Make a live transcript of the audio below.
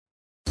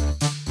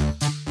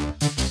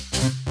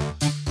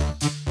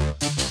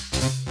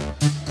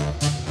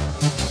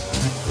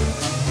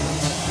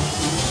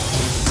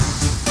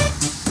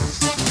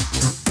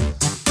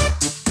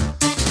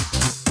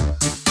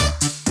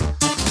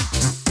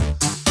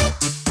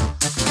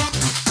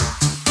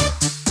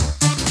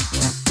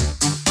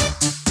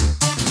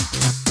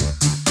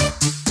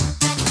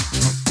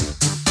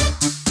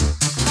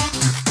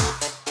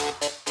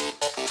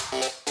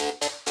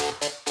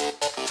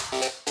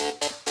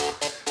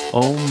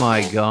Oh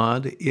my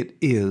God, it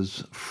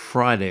is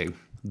Friday,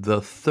 the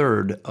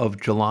 3rd of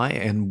July,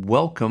 and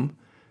welcome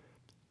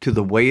to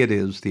The Way It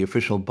Is, the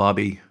official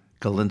Bobby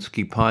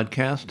Galinsky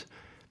podcast.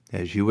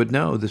 As you would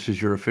know, this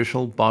is your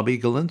official Bobby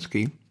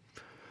Galinsky.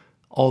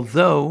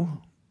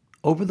 Although,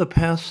 over the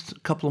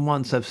past couple of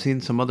months, I've seen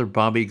some other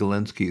Bobby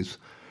Galinskys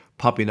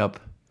popping up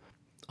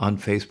on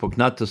Facebook,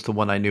 not just the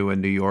one I knew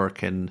in New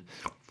York and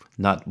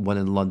not one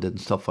in London,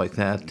 stuff like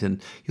that. And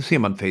you see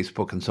them on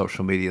Facebook and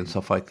social media and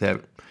stuff like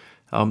that.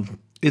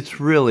 It's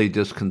really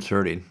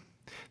disconcerting.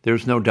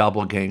 There's no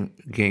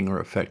doppelganger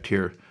effect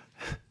here.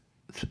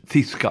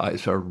 These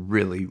guys are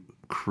really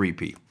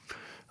creepy.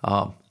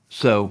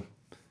 So,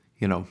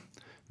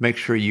 make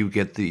sure you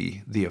get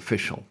the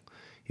official.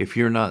 If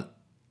you're not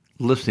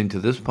listening to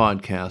this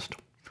podcast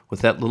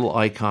with that little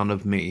icon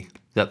of me,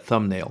 that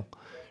thumbnail,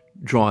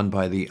 drawn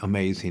by the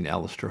amazing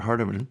Alistair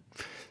Hardiman,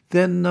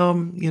 then,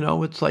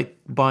 it's like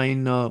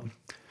buying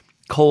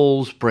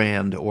Kohl's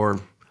brand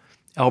or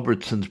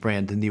Albertsons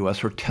brand in the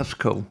U.S. or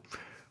Tesco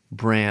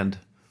brand,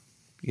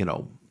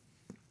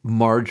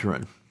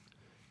 margarine.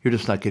 You're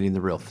just not getting the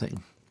real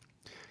thing.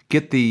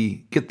 Get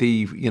the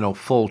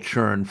full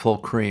churn, full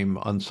cream,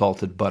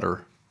 unsalted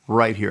butter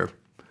right here,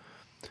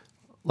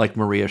 like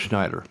Maria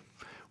Schneider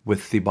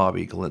with the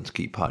Bobby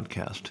Galinsky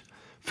podcast.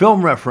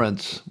 Film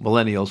reference,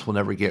 millennials will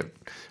never get,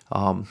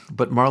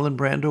 but Marlon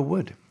Brando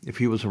would if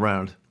he was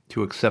around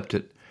to accept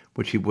it,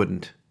 which he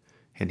wouldn't,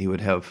 and he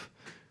would have,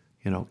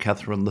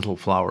 Catherine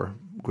Littleflower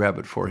grab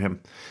it for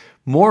him.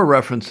 More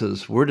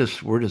references. We're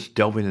just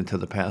delving into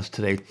the past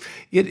today.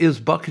 It is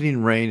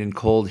bucketing rain and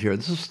cold here.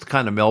 This is the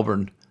kind of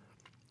Melbourne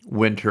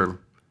winter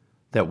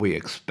that we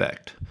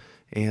expect.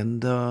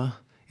 And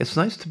it's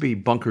nice to be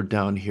bunkered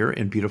down here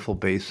in beautiful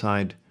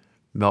Bayside,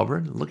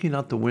 Melbourne, looking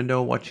out the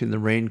window, watching the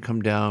rain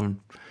come down.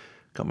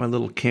 Got my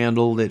little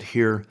candle lit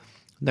here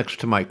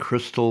next to my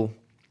crystal.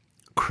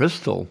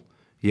 Crystal?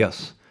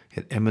 Yes,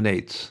 it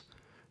emanates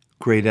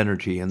great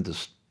energy and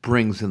just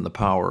brings in the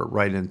power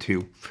right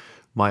into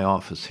my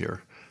office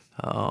here.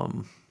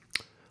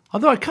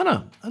 Although I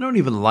don't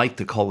even like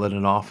to call it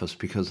an office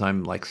because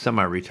I'm like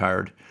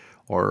semi-retired,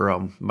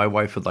 or my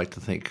wife would like to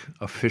think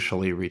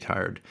officially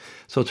retired.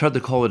 So it's hard to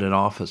call it an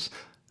office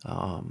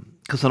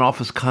because an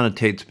office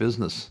connotates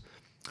business.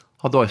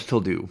 Although I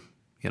still do,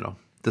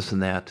 this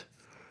and that,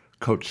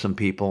 coach some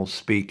people,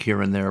 speak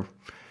here and there,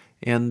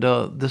 and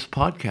this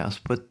podcast.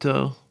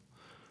 But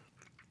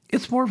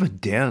it's more of a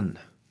den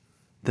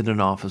than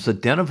an office, a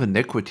den of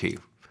iniquity,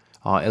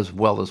 as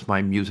well as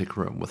my music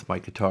room with my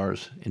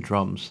guitars and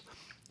drums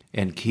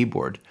and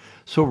keyboard.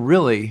 So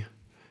really,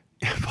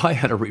 if I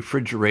had a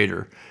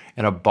refrigerator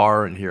and a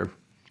bar in here,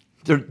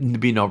 there'd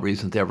be no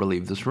reason to ever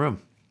leave this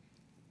room.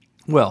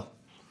 Well,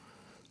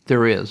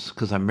 there is,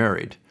 because I'm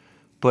married.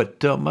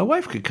 But my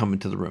wife could come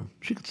into the room.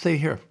 She could stay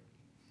here.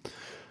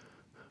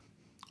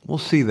 We'll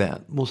see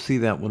that. We'll see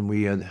that when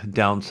we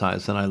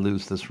downsize and I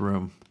lose this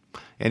room.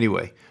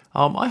 Anyway,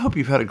 I hope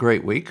you've had a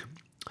great week.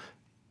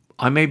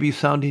 I may be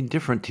sounding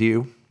different to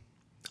you.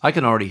 I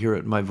can already hear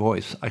it in my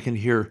voice. I can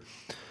hear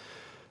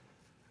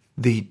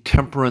the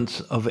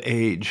temperance of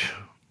age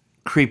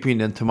creeping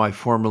into my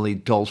formerly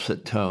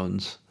dulcet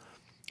tones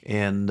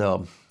and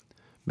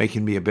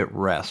making me a bit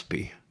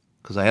raspy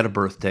because I had a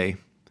birthday,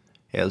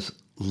 as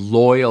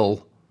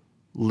loyal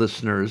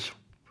listeners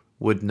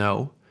would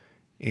know,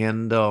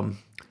 and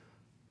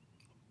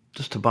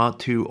just about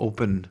to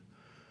open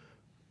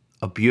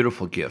a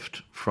beautiful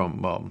gift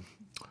from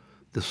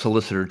the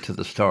solicitor to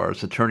the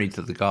stars, attorney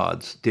to the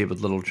gods, David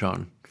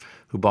Littlejohn,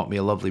 who bought me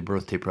a lovely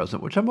birthday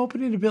present, which I'm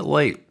opening a bit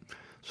late,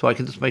 so I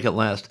can just make it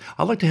last.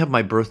 I'd like to have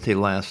my birthday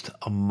last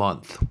a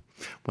month.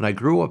 When I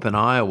grew up in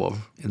Iowa,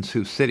 in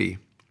Sioux City,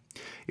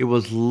 it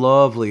was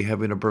lovely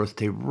having a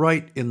birthday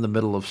right in the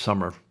middle of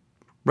summer,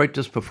 right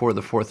just before the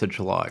 4th of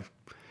July,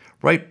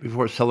 right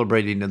before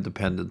celebrating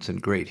independence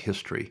and great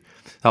history.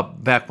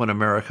 Back when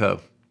America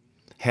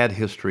had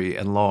history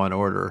and law and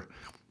order,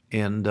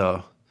 and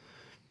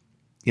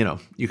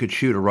you could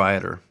shoot a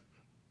rioter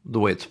the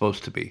way it's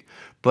supposed to be.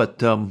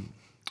 But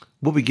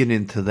we'll be getting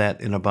into that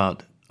in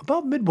about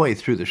midway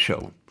through the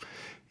show.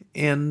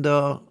 And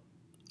I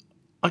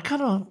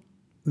kind of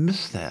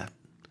miss that.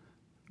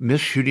 Miss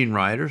shooting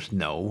rioters?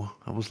 No.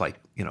 I was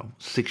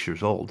 6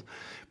 years old.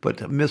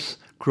 But miss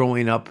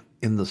growing up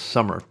in the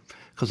summer.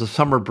 Because a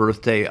summer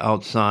birthday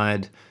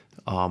outside,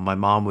 my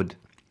mom would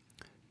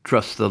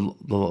dress the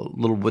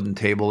little wooden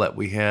table that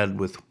we had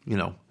with,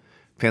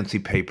 fancy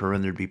paper,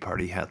 and there'd be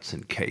party hats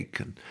and cake,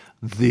 and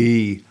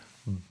the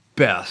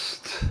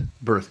best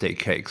birthday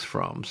cakes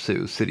from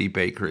Sioux City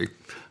Bakery. A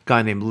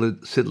guy named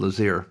Sid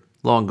Lazier,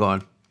 long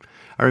gone.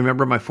 I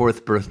remember my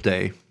 4th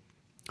birthday.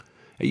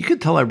 You can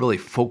tell I really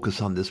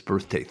focus on this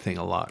birthday thing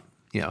a lot.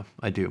 Yeah,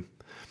 I do.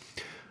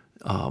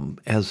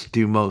 As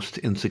do most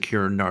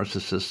insecure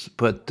narcissists.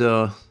 But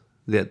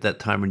that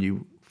time when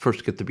you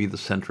first get to be the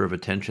center of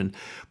attention.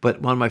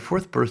 But on my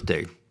 4th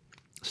birthday,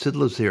 Sid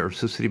Lazier,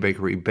 Sioux City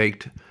Bakery,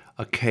 baked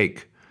a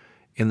cake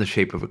in the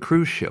shape of a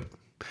cruise ship.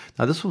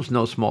 Now, this was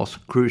no small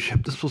cruise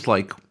ship. This was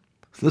like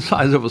the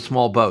size of a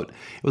small boat.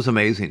 It was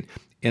amazing.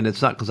 And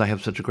it's not because I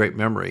have such a great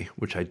memory,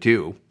 which I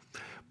do,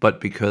 but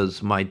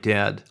because my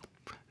dad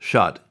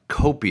shot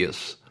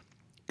copious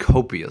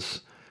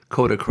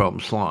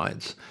Kodachrome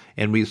slides.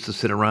 And we used to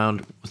sit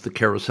around with the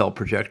carousel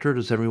projector.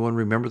 Does everyone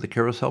remember the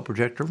carousel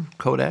projector?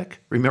 Kodak?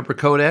 Remember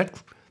Kodak?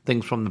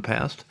 Things from the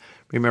past.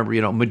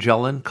 Remember,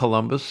 Magellan,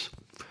 Columbus,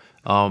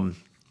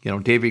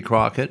 Davy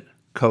Crockett,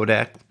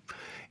 Kodak.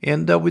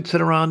 And we'd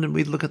sit around and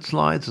we'd look at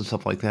slides and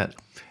stuff like that.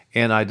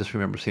 And I just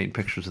remember seeing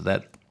pictures of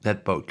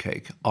that boat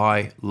cake.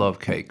 I love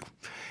cake.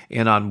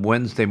 And on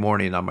Wednesday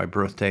morning, on my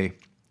birthday,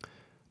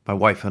 my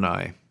wife and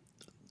I,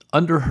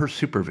 under her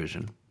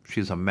supervision,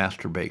 she's a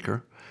master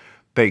baker,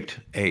 baked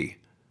a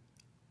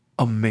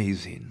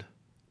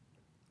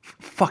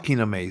fucking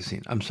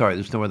amazing, I'm sorry,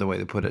 there's no other way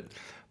to put it,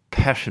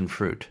 passion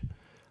fruit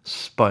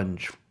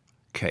sponge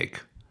cake.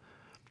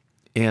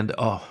 And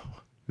oh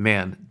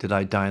man, did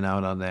I dine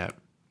out on that.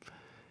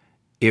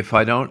 If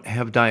I don't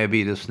have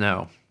diabetes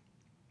now,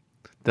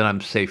 then I'm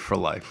safe for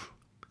life,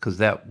 because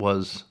that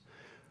was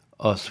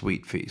a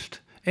sweet feast.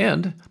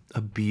 And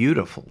a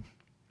beautiful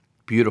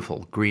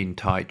green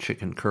Thai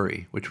chicken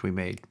curry, which we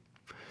made.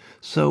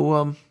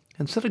 So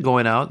instead of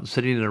going out and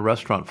sitting in a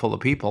restaurant full of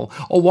people,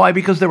 why?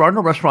 Because there are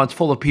no restaurants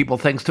full of people,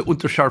 thanks to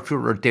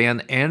Unterscharführer Dan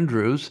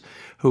Andrews,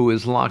 who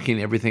is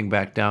locking everything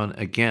back down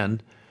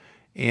again.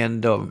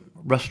 And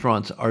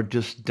restaurants are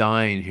just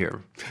dying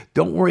here.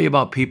 Don't worry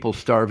about people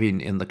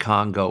starving in the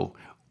Congo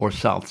or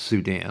South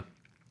Sudan.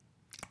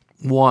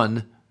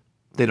 One,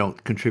 they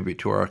don't contribute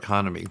to our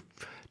economy.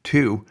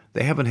 Two,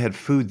 they haven't had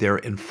food there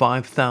in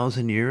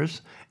 5,000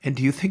 years. And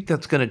do you think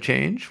that's going to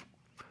change?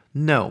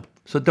 No.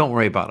 So don't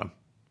worry about them.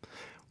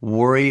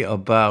 Worry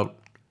about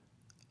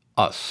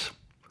us.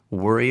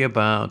 Worry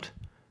about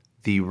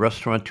the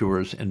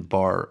restaurateurs and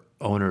bar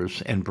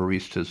owners and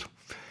baristas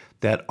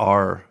that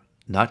are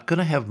not going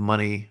to have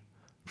money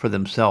for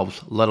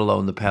themselves, let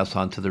alone to pass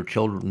on to their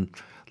children,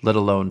 let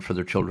alone for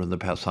their children to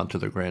pass on to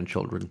their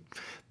grandchildren.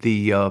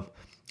 The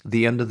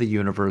end of the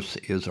universe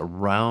is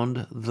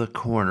around the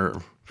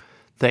corner.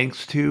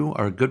 Thanks to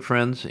our good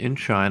friends in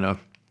China,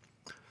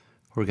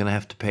 we're going to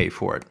have to pay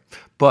for it.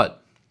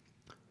 But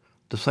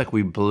just like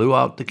we blew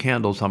out the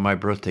candles on my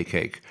birthday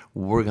cake,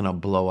 we're going to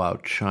blow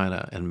out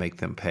China and make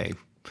them pay.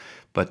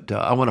 But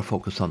I want to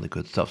focus on the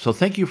good stuff. So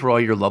thank you for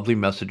all your lovely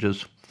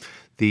messages.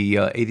 The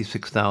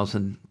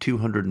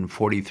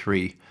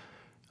 86,243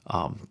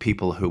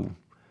 people who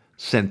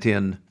sent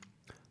in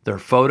their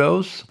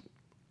photos,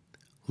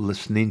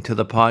 listening to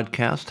the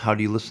podcast. How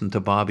do you listen to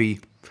Bobby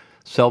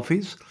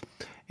Selfies?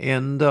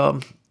 And,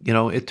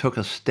 it took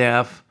a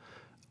staff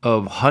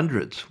of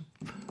hundreds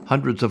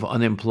of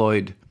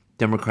unemployed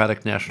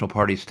Democratic National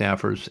Party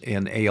staffers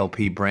and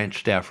ALP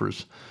branch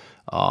staffers,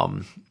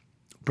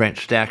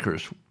 branch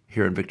stackers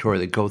here in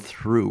Victoria that go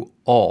through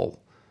all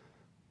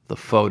the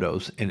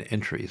photos and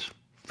entries.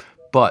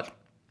 But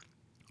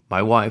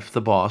my wife,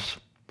 the boss,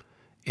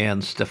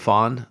 and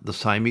Stefan, the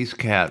Siamese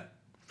cat,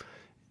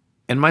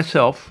 and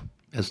myself,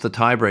 as the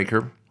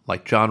tiebreaker,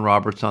 like John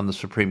Roberts on the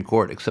Supreme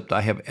Court, except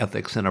I have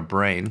ethics and a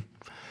brain,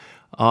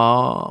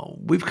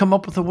 we've come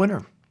up with a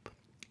winner.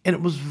 And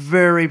it was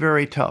very,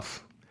 very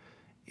tough.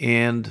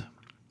 And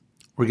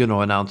we're going to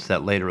announce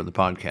that later in the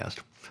podcast.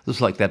 This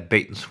is like that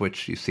bait and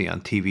switch you see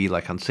on TV,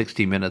 like on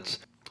 60 Minutes,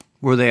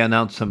 where they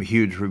announce some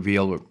huge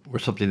reveal or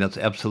something that's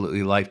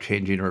absolutely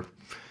life-changing, or,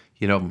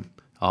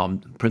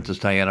 Princess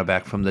Diana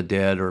back from the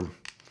dead, or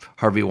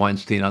Harvey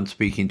Weinstein on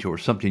speaking to, or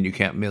something you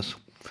can't miss.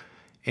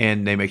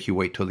 And they make you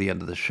wait till the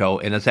end of the show.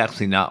 And it's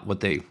actually not what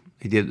they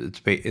did. It's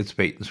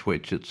bait and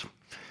switch. It's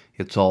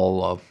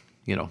all,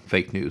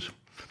 fake news.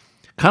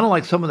 Kind of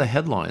like some of the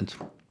headlines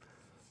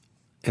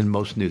in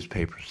most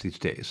newspapers these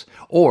days,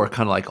 or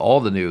kind of like all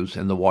the news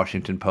in the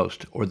Washington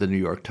Post or the New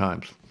York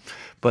Times.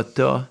 But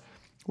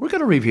we're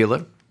going to reveal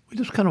it. We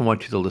just kind of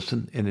want you to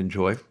listen and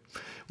enjoy.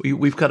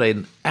 We've got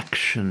an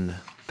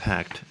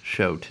action-packed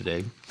show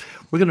today.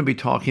 We're going to be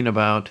talking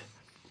about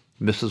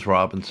Mrs.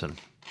 Robinson.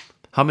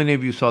 How many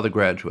of you saw The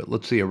Graduate?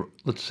 Let's see.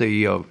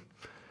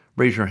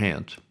 Raise your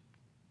hands.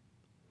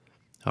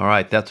 All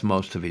right, that's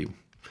most of you.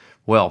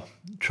 Well,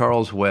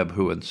 Charles Webb,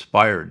 who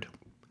inspired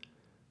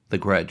The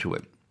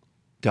Graduate,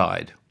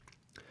 died.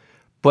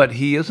 But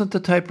he isn't the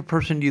type of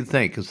person you'd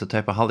think is the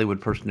type of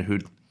Hollywood person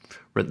who'd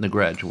written The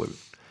Graduate.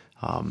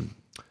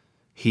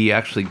 He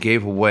actually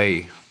gave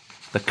away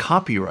the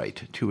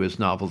copyright to his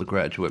novel, The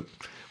Graduate,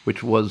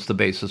 which was the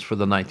basis for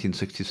the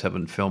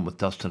 1967 film with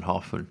Dustin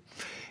Hoffman.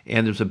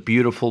 And there's a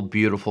beautiful,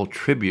 beautiful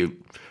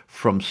tribute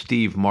from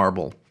Steve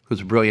Marble,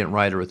 who's a brilliant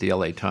writer at the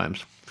LA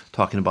Times,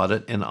 talking about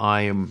it. And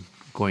I am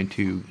going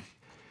to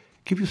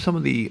give you some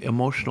of the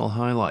emotional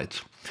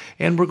highlights.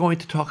 And we're going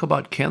to talk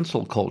about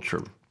cancel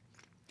culture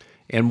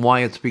and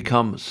why it's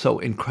become so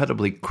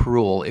incredibly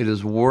cruel. It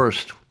is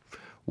worse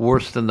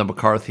than the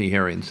McCarthy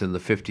hearings in the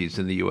 50s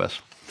in the U.S.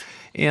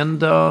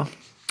 And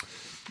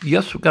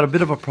yes, we've got a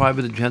bit of a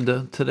private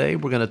agenda today.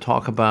 We're going to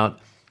talk about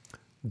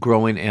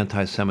growing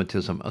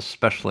anti-Semitism,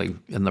 especially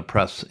in the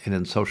press and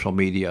in social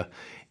media,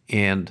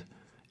 and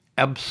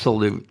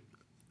absolute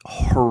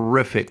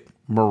horrific,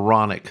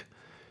 moronic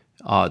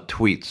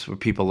tweets with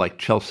people like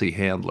Chelsea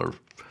Handler,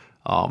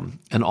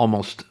 an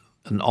almost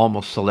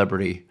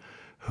celebrity,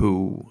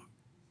 who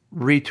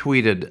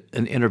retweeted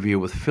an interview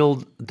with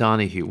Phil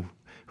Donahue,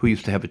 who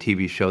used to have a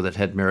TV show that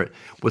had merit,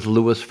 with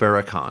Louis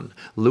Farrakhan.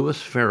 Louis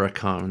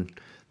Farrakhan,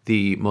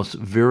 the most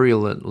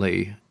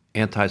virulently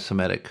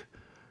anti-Semitic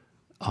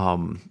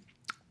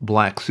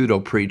black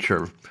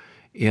pseudo-preacher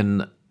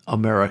in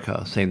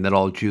America, saying that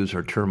all Jews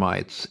are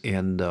termites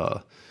and,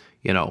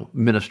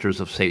 ministers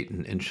of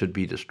Satan and should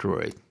be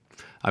destroyed.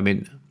 I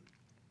mean,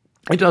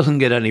 it doesn't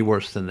get any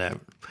worse than that.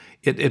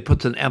 It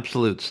puts an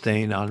absolute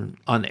stain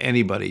on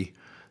anybody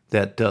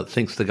that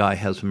thinks the guy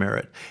has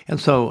merit. And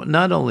so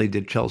not only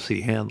did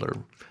Chelsea Handler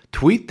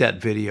tweet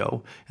that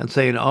video and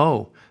saying,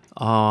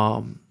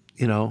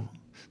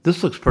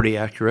 this looks pretty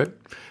accurate,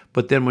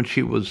 but then when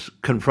she was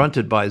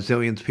confronted by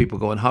zillions of people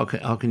going, how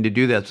can you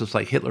do that? It's just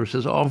like Hitler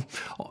says, oh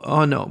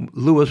no,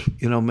 Louis,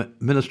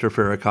 Minister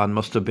Farrakhan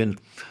must have been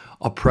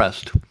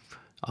oppressed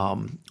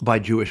by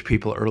Jewish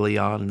people early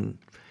on, and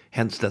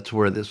hence that's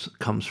where this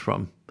comes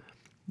from.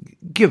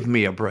 Give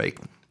me a break.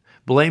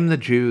 Blame the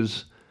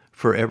Jews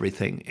for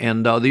everything.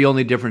 And the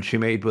only difference she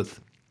made with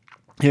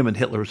him and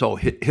Hitler is,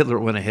 Hitler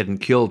went ahead and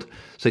killed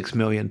 6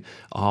 million.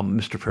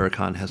 Mr.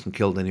 Farrakhan hasn't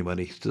killed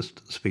anybody. He's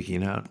just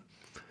speaking out.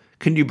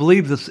 Can you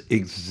believe this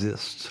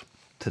exists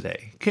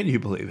today? Can you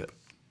believe it?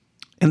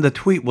 And the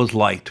tweet was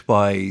liked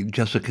by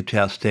Jessica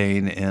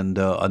Chastain and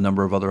a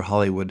number of other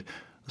Hollywood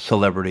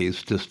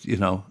celebrities,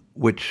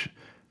 which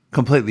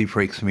completely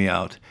freaks me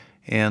out.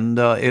 And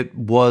it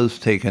was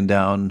taken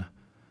down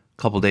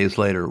a couple days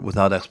later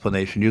without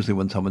explanation. Usually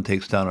when someone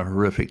takes down a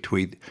horrific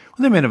tweet,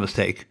 when they made a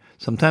mistake.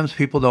 Sometimes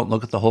people don't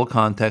look at the whole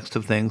context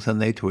of things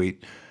and they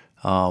tweet,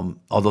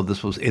 although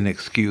this was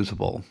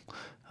inexcusable.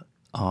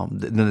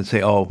 Then they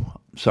say, oh,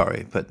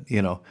 sorry, but,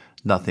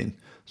 nothing.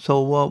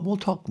 So we'll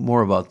talk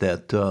more about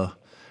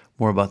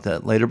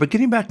that later. But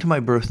getting back to my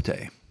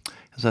birthday,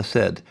 as I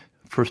said,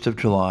 1st of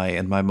July,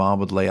 and my mom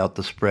would lay out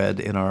the spread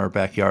in our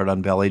backyard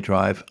on Valley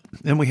Drive.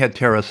 And we had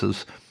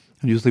terraces.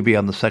 I'd usually be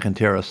on the second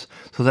terrace.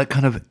 So that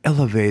kind of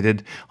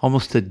elevated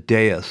almost a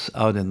dais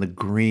out in the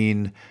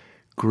green,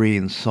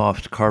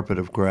 soft carpet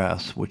of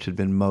grass, which had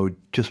been mowed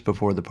just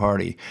before the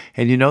party.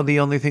 And the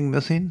only thing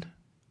missing?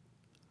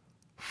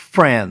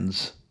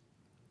 Friends.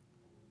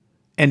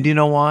 And do you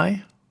know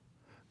why?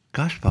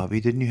 Gosh,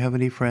 Bobby, didn't you have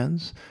any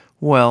friends?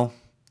 Well,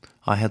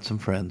 I had some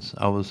friends.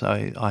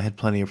 I had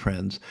plenty of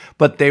friends,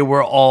 but they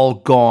were all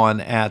gone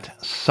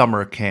at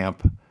summer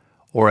camp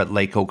or at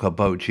Lake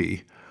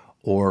Okoboji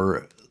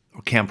or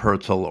Camp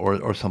Herzl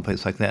or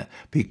someplace like that,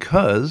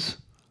 because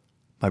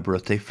my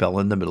birthday fell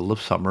in the middle of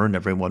summer and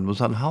everyone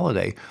was on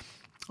holiday.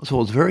 So it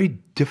was very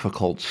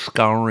difficult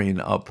scouring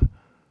up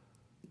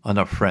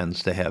enough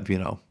friends to have,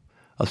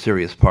 a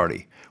serious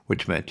party,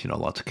 which meant,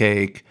 lots of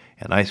cake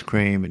and ice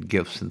cream and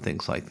gifts and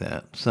things like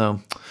that.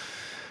 So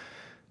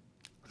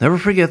never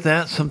forget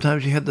that.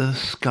 Sometimes you had to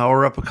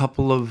scour up a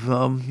couple of,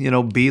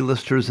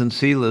 B-listers and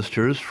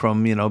C-listers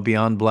from,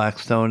 beyond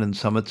Blackstone and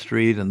Summit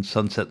Street and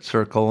Sunset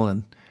Circle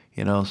and,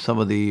 some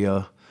of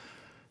the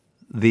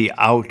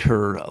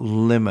outer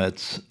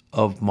limits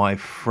of my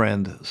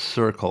friend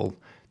circle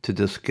to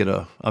just get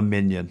a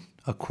minion,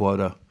 a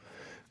quota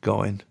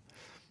going.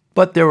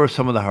 But there were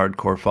some of the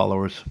hardcore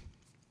followers,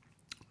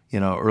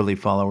 early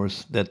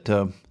followers that,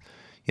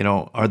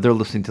 they're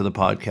listening to the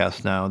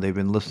podcast now. They've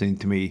been listening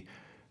to me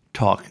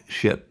talk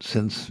shit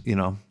since,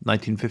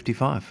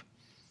 1955.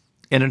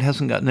 And it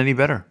hasn't gotten any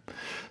better.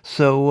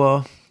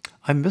 So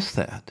I miss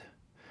that.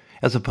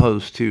 As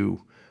opposed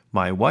to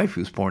my wife,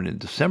 who's born in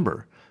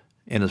December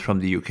and is from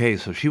the UK,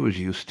 so she was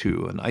used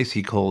to an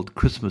icy cold,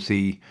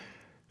 Christmassy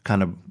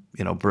kind of,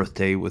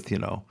 birthday with,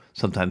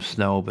 sometimes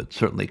snow, but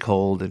certainly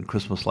cold and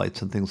Christmas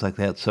lights and things like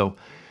that. So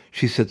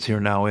she sits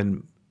here now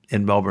in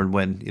Melbourne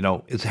when,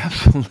 it's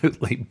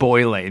absolutely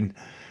boiling.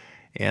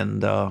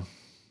 And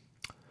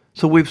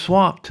so we've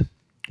swapped.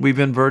 We've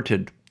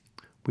inverted.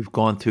 We've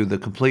gone through the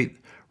complete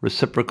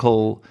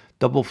reciprocal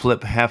double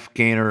flip half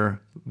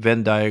gainer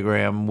Venn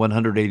diagram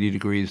 180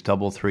 degrees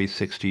double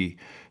 360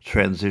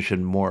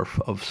 transition morph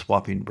of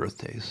swapping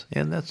birthdays.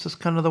 And that's just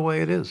kind of the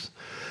way it is.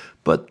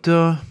 But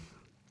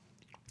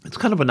it's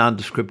kind of a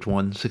nondescript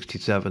one,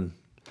 67,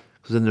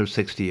 because then there's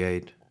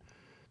 68,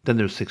 then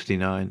there's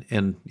 69,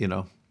 and,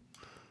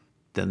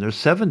 then there's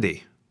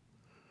 70.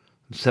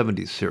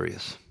 70's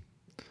serious.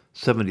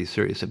 70's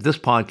serious. If this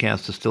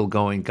podcast is still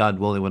going, God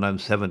willing, when I'm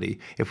 70,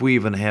 if we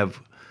even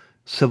have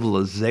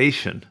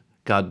civilization,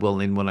 God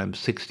willing, when I'm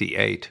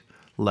 68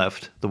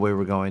 left, the way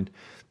we're going,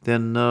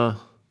 then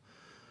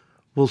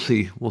we'll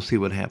see. We'll see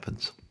what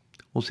happens.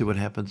 We'll see what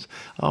happens.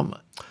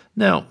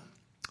 Now,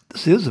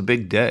 this is a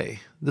big day.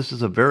 This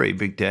is a very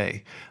big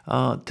day.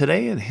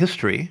 Today in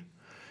history,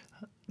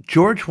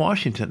 George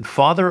Washington,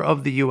 father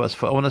of the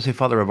U.S., I want to say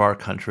father of our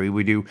country.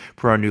 We do,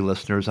 for our new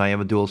listeners, I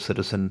am a dual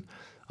citizen,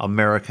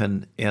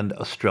 American and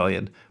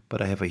Australian,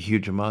 but I have a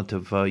huge amount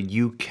of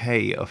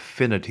UK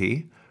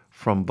affinity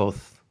from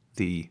both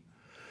the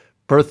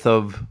birth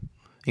of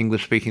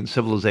English-speaking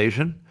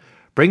civilization,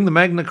 Bring the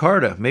Magna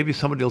Carta. Maybe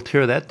somebody will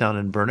tear that down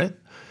and burn it.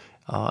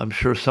 I'm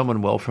sure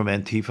someone will from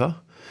Antifa.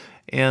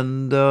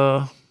 And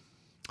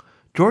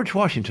George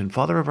Washington,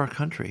 father of our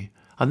country,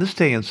 on this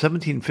day in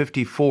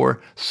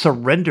 1754,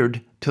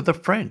 surrendered to the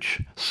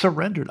French.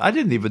 Surrendered. I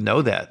didn't even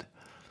know that.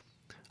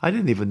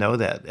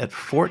 At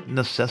Fort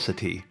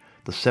Necessity,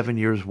 the 7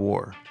 Years'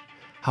 War.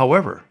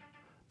 However,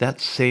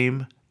 that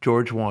same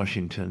George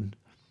Washington,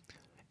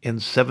 in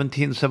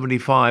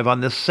 1775,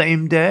 on this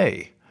same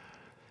day,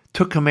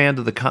 took command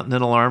of the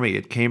Continental Army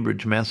at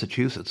Cambridge,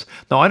 Massachusetts.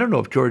 Now, I don't know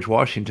if George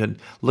Washington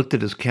looked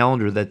at his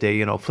calendar that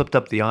day, flipped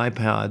up the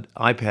iPad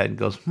and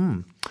goes,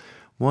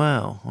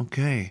 wow,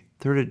 okay,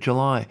 3rd of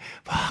July.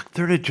 Fuck,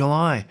 3rd of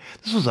July.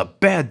 This was a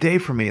bad day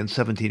for me in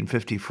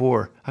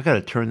 1754. I got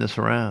to turn this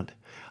around.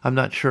 I'm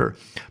not sure.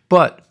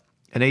 But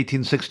in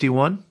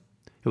 1861,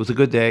 it was a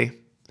good day.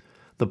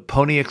 The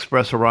Pony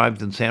Express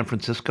arrived in San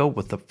Francisco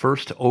with the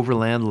first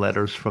overland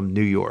letters from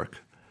New York.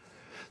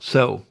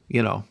 So,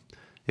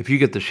 if you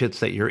get the shits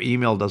that your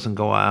email doesn't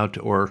go out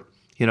or,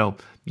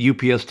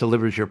 UPS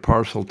delivers your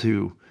parcel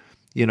to,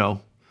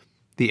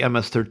 the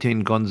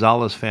MS-13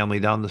 Gonzalez family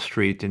down the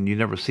street and you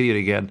never see it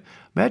again,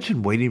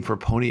 imagine waiting for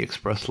Pony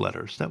Express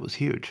letters. That was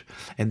huge.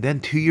 And then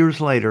 2 years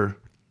later,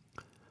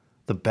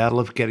 the Battle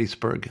of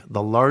Gettysburg,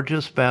 the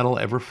largest battle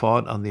ever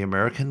fought on the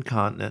American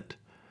continent,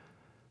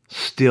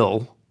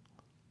 still,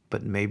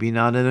 but maybe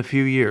not in a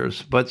few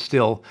years, but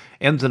still,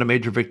 ends in a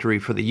major victory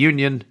for the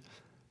Union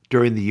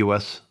during the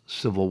U.S.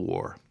 Civil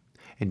War.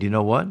 And you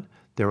know what?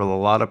 There were a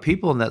lot of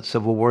people in that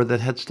Civil War that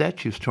had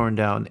statues torn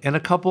down, and a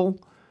couple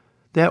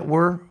that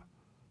were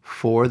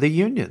for the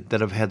Union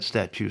that have had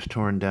statues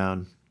torn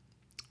down.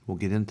 We'll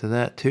get into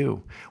that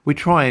too. We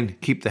try and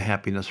keep the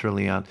happiness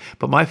early on.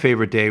 But my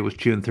favorite day was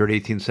June 3rd,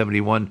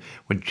 1871,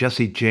 when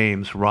Jesse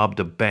James robbed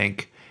a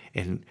bank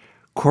in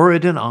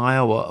Corydon,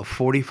 Iowa, of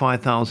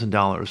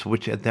 $45,000,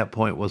 which at that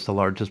point was the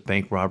largest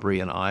bank robbery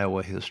in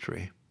Iowa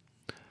history.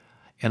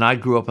 And I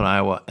grew up in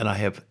Iowa, and I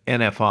have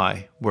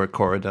NFI where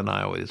Corydon,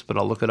 Iowa is, but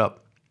I'll look it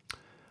up.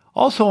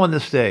 Also on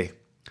this day,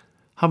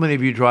 how many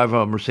of you drive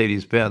a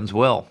Mercedes-Benz?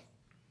 Well,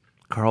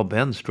 Carl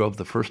Benz drove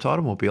the first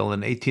automobile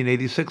in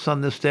 1886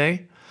 on this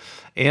day,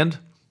 and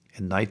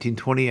in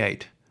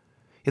 1928.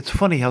 It's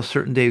funny how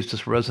certain days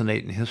just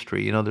resonate in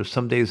history. There's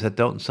some days that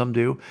don't and some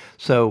do.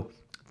 So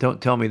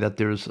don't tell me that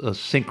there's not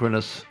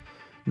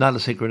a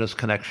synchronous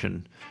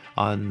connection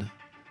on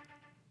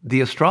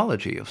the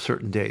astrology of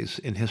certain days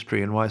in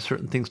history and why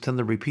certain things tend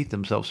to repeat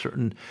themselves.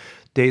 Certain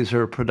days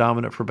are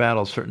predominant for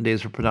battles. Certain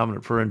days are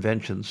predominant for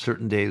inventions.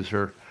 Certain days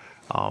are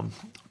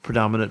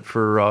predominant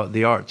for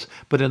the arts.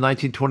 But in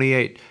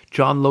 1928,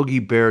 John Logie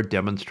Baird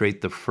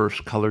demonstrated the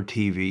first color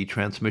TV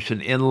transmission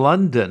in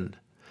London.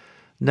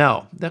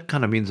 Now, that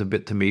kind of means a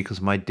bit to me because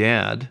my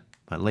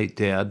late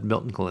dad,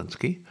 Milton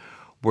Galinsky,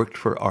 worked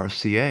for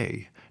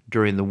RCA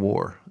during the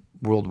war,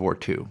 World War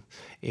II,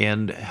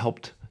 and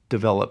helped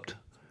develop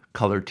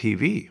color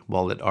TV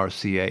while at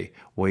RCA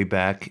way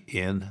back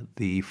in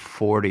the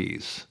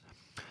 40s.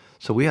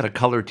 So we had a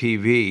color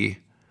TV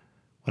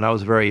when I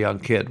was a very young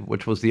kid,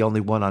 which was the only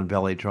one on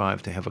Valley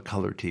Drive to have a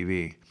color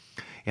TV.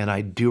 And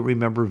I do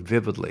remember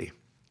vividly,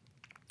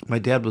 my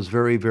dad was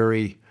very,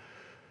 very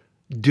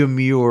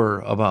demure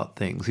about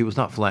things. He was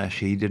not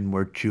flashy. He didn't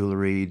wear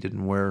jewelry. He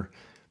didn't wear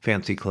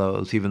fancy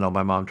clothes, even though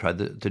my mom tried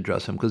to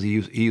dress him because he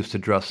used to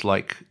dress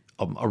like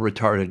a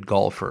retarded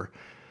golfer.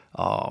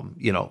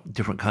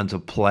 Different kinds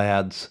of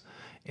plaids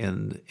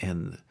and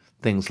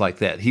things like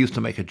that. He used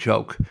to make a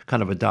joke,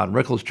 kind of a Don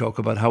Rickles joke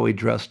about how he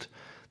dressed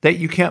that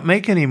you can't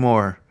make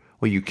anymore.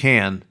 Well, you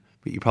can,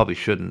 but you probably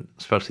shouldn't,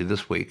 especially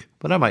this week.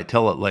 But I might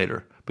tell it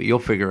later, but you'll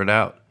figure it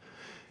out.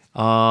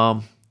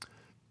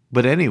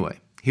 But anyway,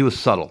 he was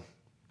subtle.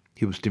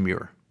 He was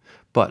demure.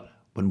 But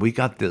when we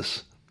got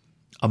this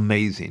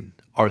amazing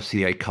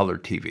RCA color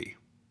TV,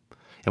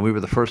 and we were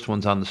the first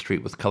ones on the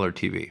street with color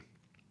TV,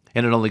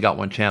 and it only got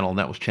one channel, and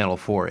that was Channel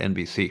 4,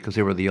 NBC, because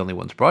they were the only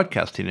ones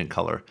broadcasting in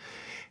color.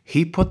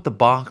 He put the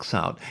box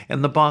out,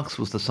 and the box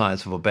was the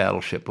size of a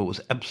battleship. It was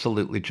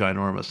absolutely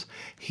ginormous.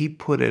 He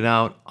put it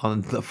out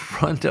on the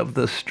front of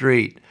the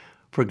street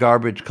for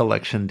garbage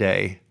collection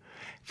day,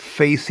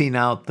 facing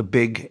out the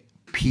big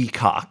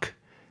peacock,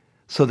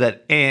 so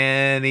that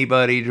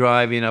anybody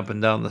driving up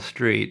and down the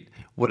street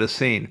would have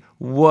seen,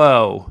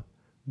 whoa,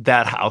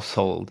 that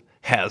household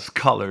has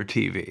color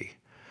TV.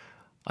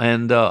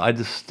 And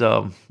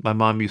my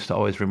mom used to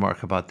always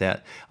remark about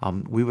that.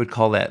 We would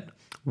call that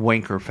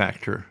wanker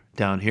factor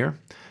down here.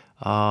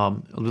 A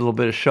little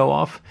bit of show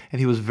off, and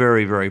he was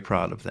very, very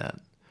proud of that.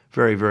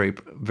 Very, very,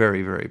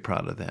 very, very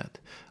proud of that.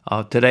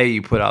 Today,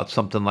 you put out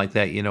something like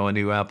that, a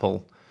new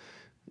Apple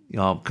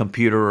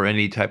computer or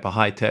any type of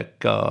high tech,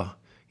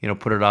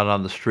 put it out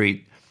on the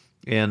street,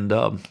 and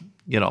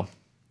you'll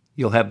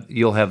have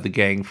the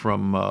gang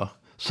from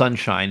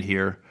Sunshine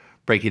here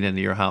breaking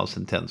into your house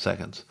in 10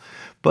 seconds.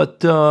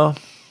 But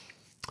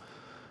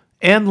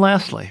and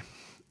lastly,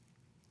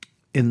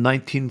 in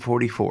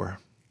 1944.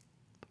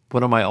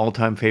 One of my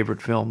all-time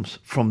favorite films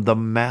from the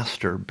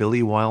master,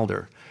 Billy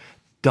Wilder,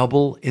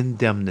 Double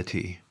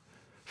Indemnity,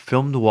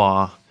 film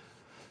noir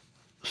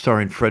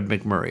starring Fred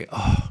McMurray.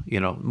 Oh,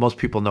 most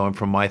people know him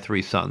from My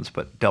Three Sons,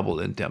 but Double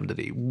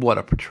Indemnity. What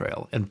a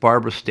portrayal. And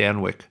Barbara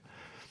Stanwyck,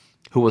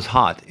 who was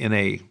hot in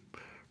a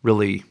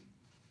really,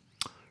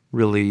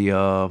 really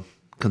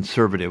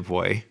conservative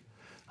way.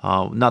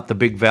 Not the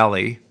Big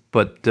Valley,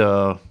 but,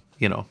 Double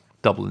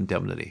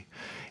Indemnity.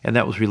 And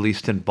that was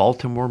released in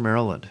Baltimore,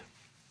 Maryland,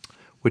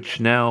 which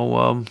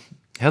now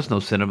has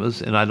no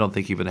cinemas, and I don't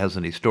think even has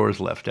any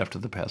stores left after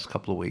the past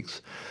couple of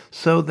weeks.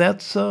 So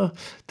that's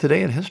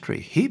Today in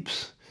History.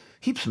 Heaps,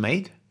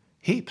 mate,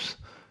 heaps.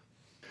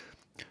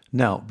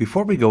 Now,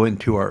 before we go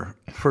into our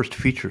first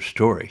feature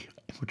story,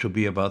 which will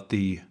be about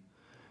the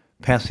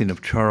passing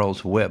of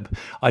Charles Webb,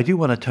 I do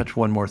want to touch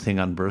one more thing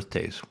on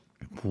birthdays.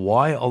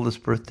 Why all this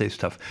birthday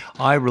stuff?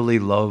 I really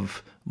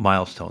love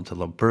milestones. I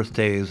love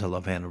birthdays. I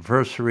love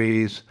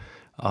anniversaries.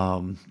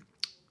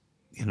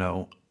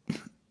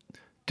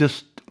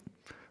 Just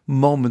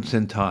moments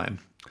in time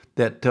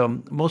that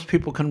most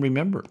people can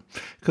remember.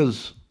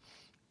 Because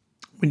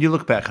when you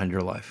look back on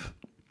your life,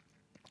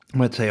 you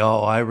might say,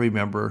 oh, I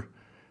remember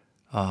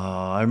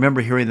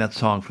hearing that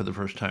song for the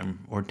first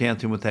time, or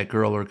dancing with that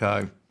girl or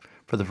guy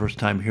for the first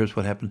time. Here's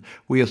what happened.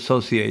 We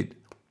associate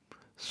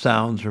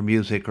sounds or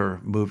music or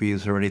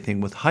movies or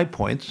anything with high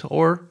points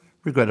or,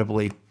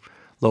 regrettably,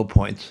 low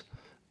points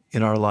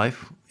in our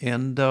life.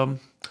 And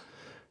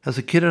as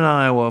a kid in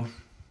Iowa,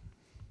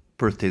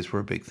 birthdays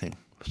were a big thing.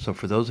 So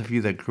for those of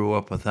you that grew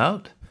up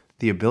without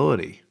the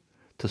ability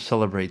to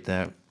celebrate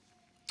that,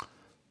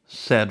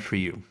 sad for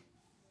you.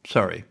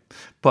 Sorry.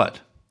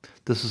 But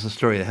this is a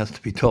story that has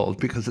to be told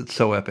because it's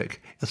so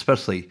epic,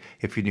 especially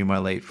if you knew my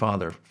late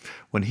father.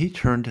 When he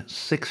turned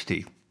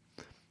 60,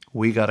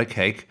 we got a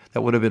cake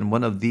that would have been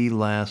one of the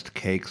last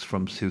cakes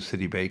from Sioux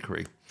City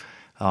Bakery.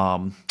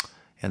 And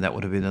that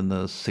would have been in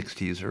the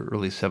 60s or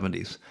early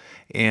 70s.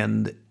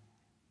 And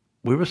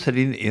we were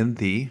sitting in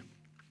the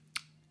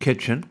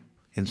kitchen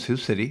in Sioux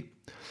City,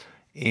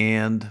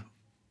 and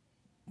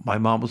my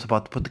mom was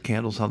about to put the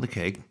candles on the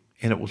cake,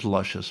 and it was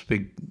luscious,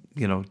 big,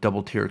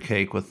 double-tier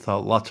cake with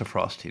lots of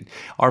frosting.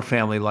 Our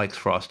family likes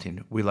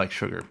frosting. We like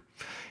sugar.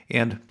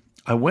 And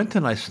I went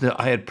and I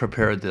had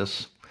prepared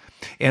this.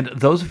 And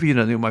those of you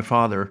that knew my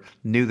father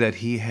knew that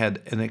he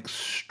had an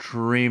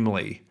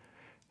extremely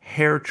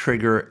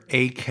hair-trigger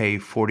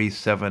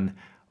AK-47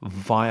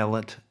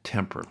 violent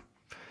temper.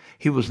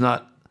 He was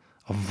not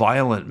a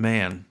violent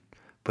man,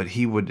 but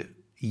he would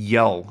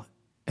yell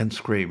and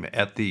scream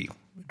at the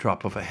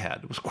drop of a hat.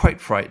 It was quite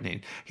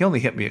frightening. He only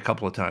hit me a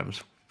couple of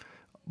times,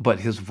 but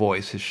his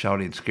voice, his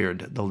shouting,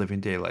 scared the living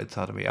daylights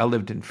out of me. I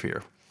lived in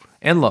fear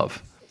and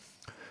love.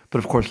 But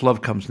of course,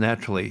 love comes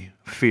naturally.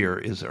 Fear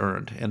is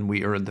earned, and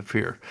we earned the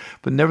fear.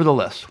 But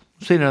nevertheless,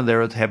 sitting down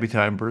there, it's a happy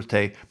time,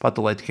 birthday, about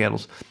to light the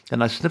candles,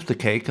 and I sniff the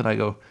cake, and I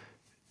go,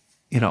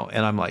 and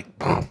I'm like,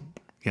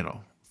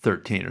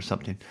 13 or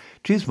something.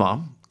 Geez,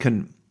 Mom,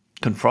 can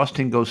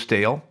frosting go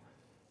stale?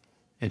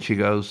 And she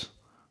goes,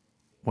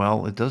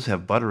 well, it does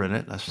have butter in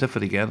it. And I sniff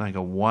it again. And I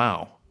go,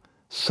 wow,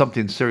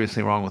 something's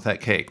seriously wrong with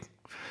that cake.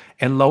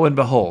 And lo and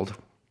behold,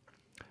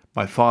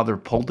 my father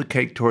pulled the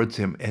cake towards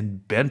him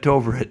and bent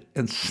over it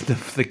and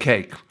sniffed the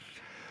cake.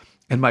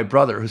 And my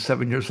brother, who's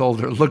 7 years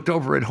older, looked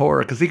over in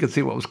horror because he could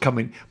see what was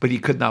coming, but he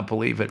could not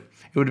believe it.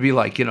 It would be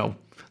like,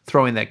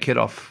 throwing that kid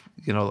off,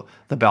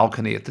 the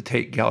balcony at the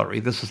Tate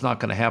Gallery. This is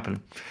not going to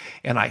happen.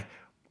 And I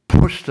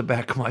pushed the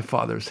back of my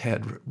father's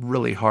head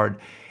really hard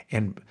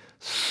and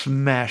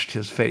smashed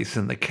his face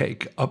in the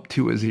cake up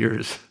to his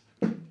ears.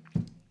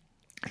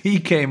 He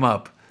came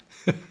up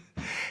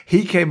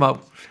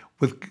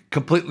with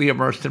completely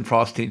immersed in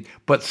frosting,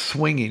 but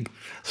swinging.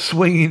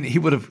 He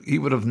would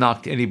have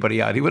knocked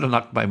anybody out. He would have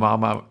knocked my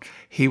mom out.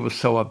 He was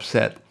so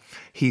upset.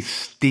 He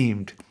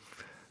steamed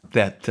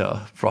that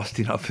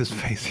frosting off his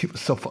face. He was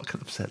so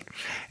fucking upset.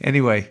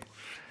 Anyway,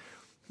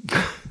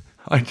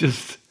 I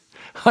just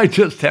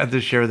had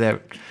to share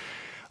that.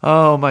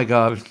 Oh my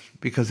God,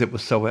 because it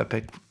was so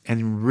epic,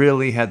 and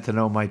really had to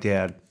know my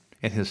dad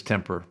and his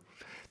temper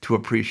to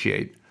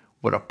appreciate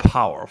what a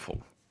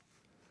powerful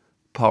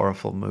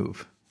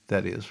move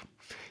that is.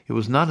 It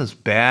was not as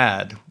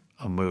bad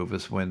a move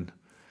as when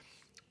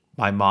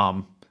my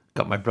mom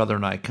got my brother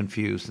and I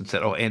confused and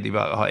said, Andy,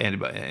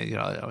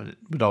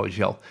 would always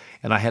yell.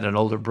 And I had an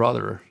older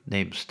brother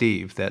named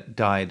Steve that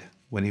died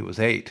when he was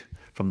 8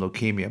 from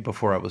leukemia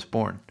before I was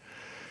born.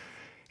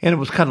 And it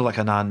was kind of like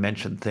a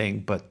non-mentioned thing,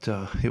 but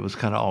it was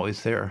kind of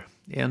always there.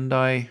 And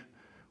I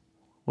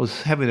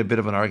was having a bit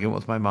of an argument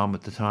with my mom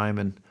at the time,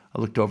 and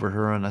I looked over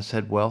her and I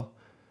said, well,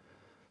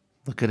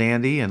 look at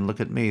Andy and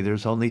look at me.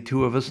 There's only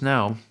 2 of us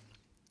now.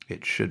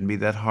 It shouldn't be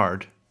that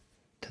hard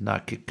to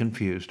not get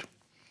confused.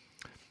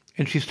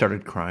 And she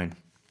started crying.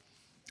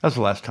 That was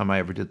the last time I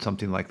ever did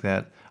something like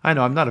that. I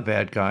know, I'm not a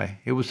bad guy.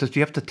 It was just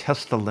you have to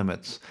test the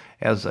limits.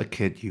 As a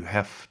kid, you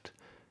have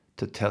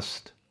to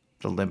test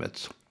the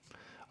limits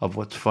of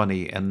what's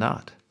funny and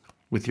not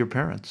with your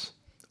parents.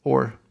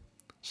 Or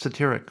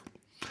satiric.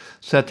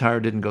 Satire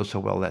didn't go so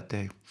well that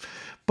day.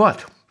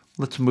 But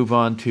let's move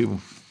on to,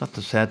 not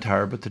the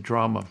satire, but the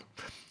drama.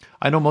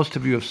 I know most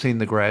of you have seen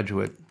The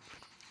Graduate,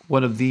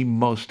 one of the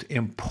most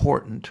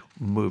important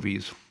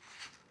movies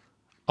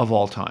of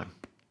all time.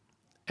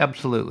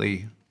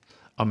 Absolutely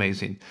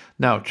amazing.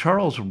 Now,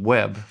 Charles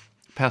Webb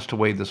passed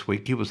away this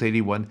week. He was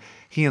 81.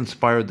 He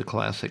inspired the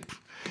classic.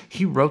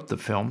 He wrote the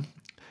film,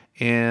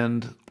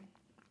 and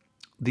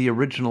the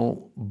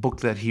original book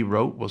that he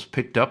wrote was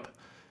picked up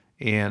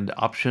and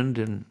optioned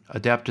and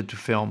adapted to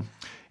film.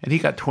 And he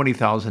got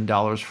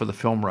 $20,000 for the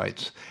film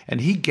rights.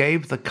 And he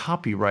gave the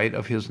copyright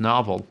of his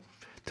novel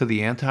to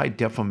the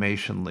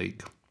Anti-Defamation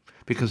League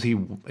because he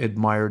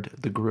admired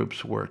the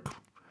group's work,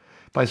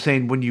 by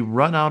saying, when you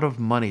run out of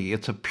money,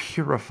 it's a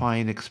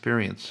purifying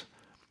experience,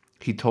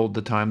 he told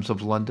the Times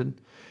of London,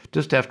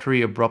 just after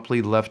he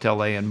abruptly left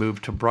L.A. and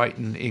moved to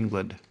Brighton,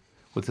 England,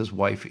 with his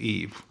wife,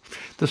 Eve.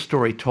 This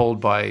story told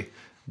by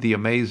the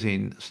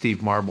amazing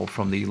Steve Marble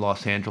from the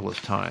Los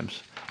Angeles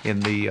Times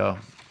in the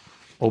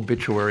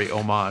obituary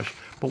homage.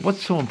 But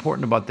what's so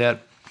important about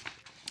that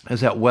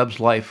is that Webb's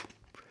life,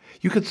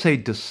 you could say,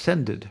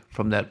 descended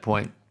from that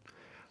point,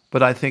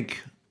 but I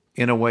think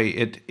in a way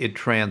it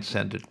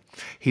transcended.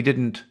 He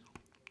didn't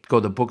go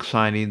to book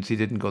signings. He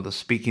didn't go to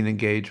speaking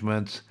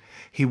engagements.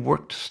 He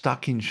worked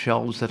stocking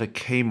shelves at a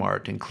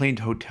Kmart and cleaned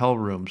hotel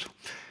rooms.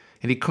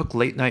 And he cooked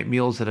late-night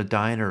meals at a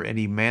diner, and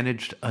he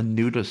managed a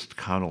nudist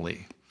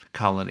colony.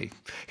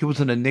 He was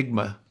an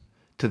enigma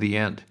to the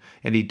end,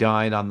 and he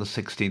died on the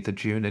 16th of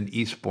June in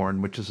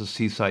Eastbourne, which is a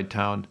seaside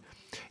town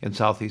in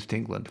southeast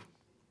England.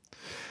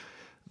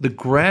 The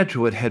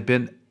Graduate had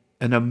been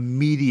an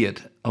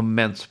immediate,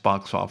 immense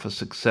box office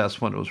success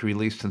when it was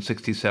released in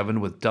 '67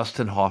 with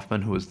Dustin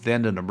Hoffman, who was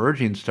then an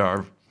emerging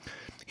star.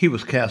 He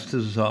was cast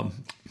as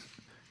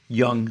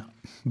young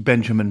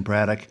Benjamin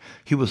Braddock.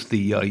 He was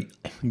the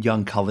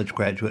young college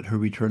graduate who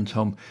returns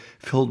home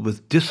filled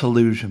with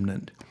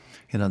disillusionment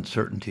and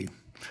uncertainty.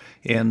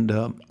 And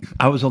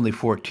I was only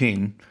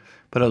 14,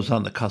 but I was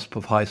on the cusp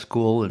of high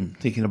school and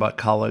thinking about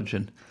college.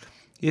 And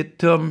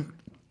it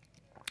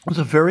was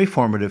a very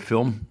formative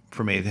film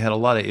for me. It had a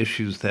lot of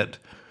issues that,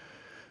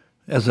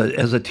 as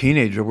a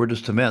teenager, were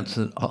just immense,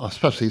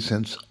 especially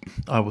since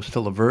I was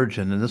still a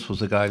virgin. And this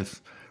was a guy's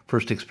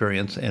first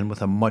experience, and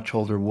with a much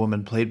older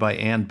woman played by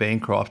Anne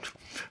Bancroft,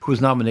 who was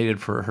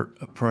nominated for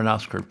an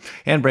Oscar.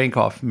 Anne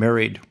Bancroft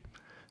married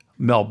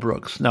Mel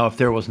Brooks. Now, if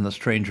there wasn't a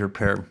stranger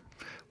pair,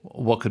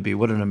 what could be?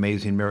 What an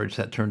amazing marriage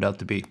that turned out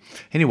to be.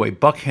 Anyway,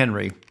 Buck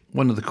Henry,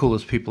 one of the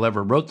coolest people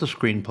ever, wrote the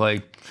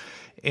screenplay,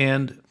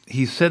 and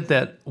he said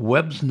that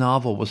Webb's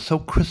novel was so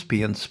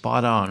crispy and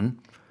spot on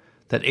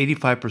that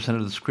 85%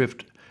 of the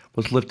script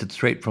was lifted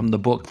straight from the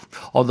book,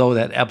 although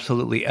that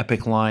absolutely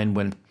epic line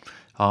when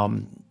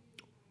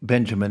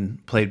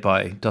Benjamin, played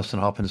by Dustin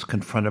Hoffman, is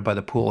confronted by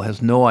the pool,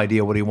 has no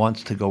idea what he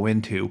wants to go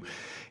into,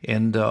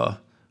 and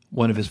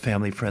one of his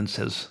family friends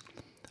says,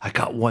 "I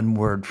got one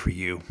word for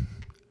you.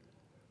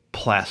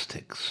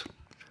 Plastics."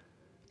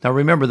 Now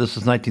remember, this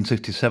is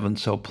 1967,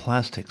 so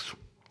plastics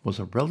was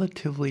a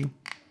relatively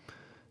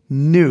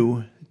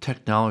new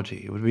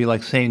technology. It would be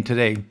like saying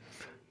today,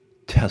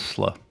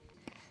 Tesla.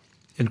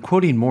 In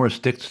quoting Morris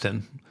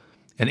Dixon,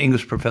 an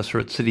English professor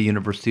at City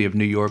University of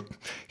New York,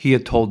 he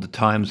had told the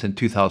Times in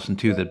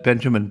 2002 that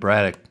Benjamin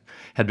Braddock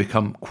had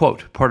become,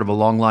 quote, part of a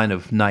long line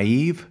of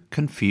naive,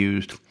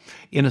 confused,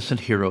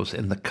 innocent heroes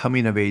in the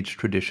coming-of-age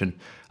tradition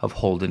of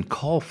Holden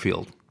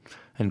Caulfield,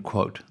 end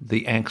quote,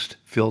 the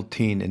angst-filled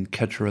teen in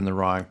Catcher in the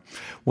Rye,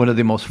 one of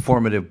the most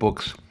formative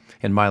books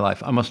in my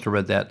life. I must have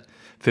read that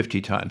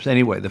 50 times.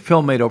 Anyway, the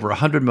film made over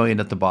 $100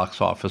 million at the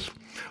box office.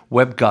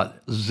 Webb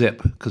got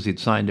zip because he'd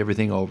signed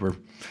everything over.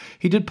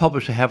 He did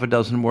publish a half a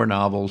dozen more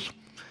novels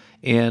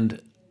and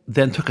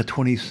then took a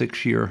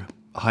 26-year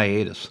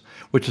hiatus,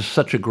 which is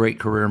such a great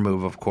career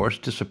move, of course,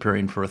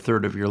 disappearing for a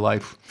third of your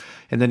life.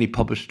 And then he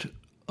published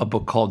a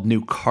book called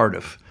New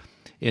Cardiff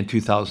in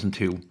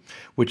 2002,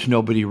 which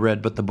nobody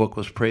read, but the book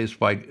was praised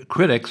by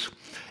critics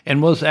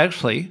and was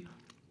actually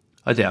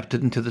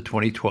adapted into the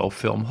 2012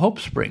 film Hope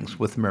Springs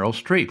with Meryl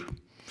Streep.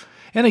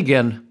 And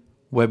again,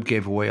 Webb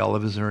gave away all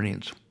of his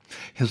earnings.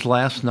 His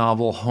last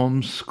novel,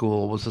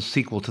 Homeschool, was a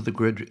sequel to The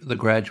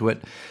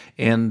Graduate,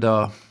 and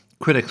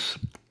critics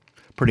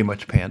pretty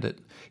much panned it.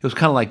 It was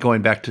kind of like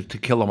going back to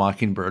Kill a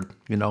Mockingbird,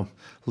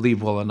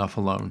 leave well enough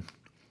alone.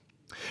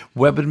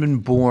 Webb had been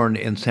born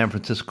in San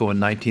Francisco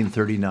in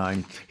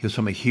 1939. He was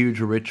from a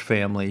huge, rich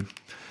family,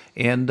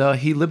 and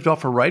he lived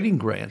off a writing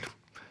grant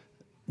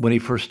when he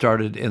first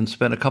started and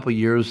spent a couple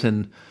years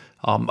in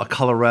a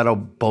Colorado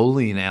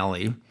bowling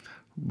alley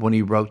when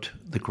he wrote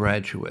The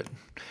Graduate.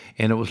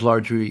 And it was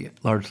largely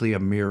a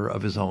mirror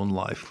of his own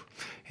life.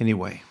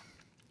 Anyway,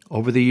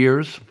 over the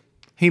years,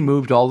 he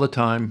moved all the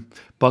time,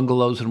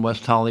 bungalows in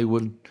West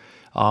Hollywood,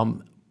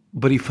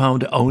 but he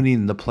found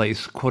owning the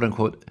place,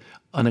 quote-unquote,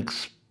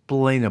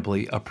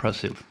 unexplainably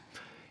oppressive,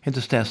 and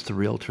just asked the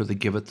realtor to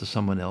give it to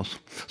someone else.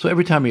 So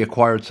every time he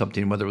acquired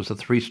something, whether it was a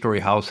 3-story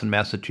house in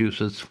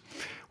Massachusetts,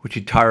 which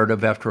he tired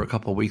of after a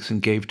couple of weeks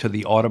and gave to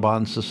the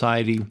Audubon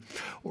Society,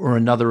 or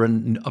another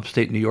in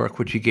upstate New York,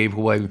 which he gave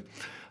away,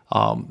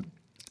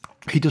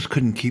 he just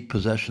couldn't keep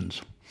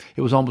possessions.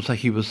 It was almost like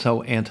he was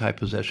so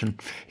anti-possession.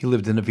 He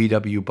lived in a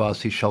VW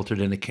bus. He sheltered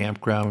in a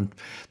campground.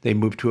 They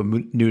moved to a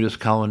nudist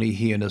colony,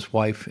 he and his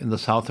wife, in the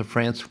south of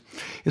France.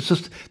 It's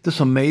just this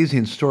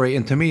amazing story.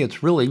 And to me,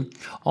 it's really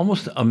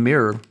almost a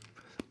mirror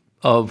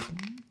of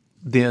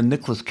the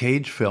Nicolas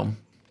Cage film,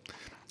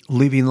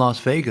 Leaving Las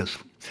Vegas,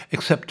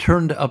 except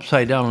turned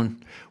upside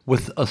down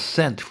with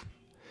ascent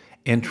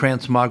and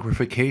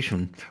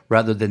transmogrification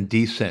rather than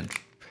descent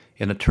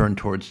in a turn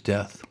towards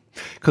death.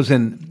 Because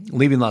in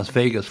Leaving Las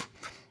Vegas,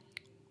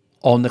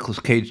 all Nicolas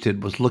Cage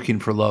did was looking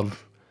for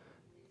love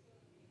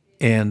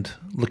and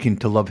looking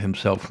to love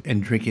himself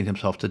and drinking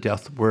himself to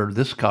death, where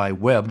this guy,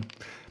 Webb,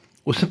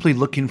 was simply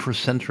looking for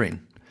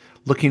centering,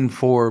 looking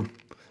for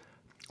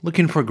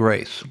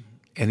grace,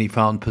 and he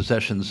found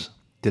possessions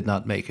did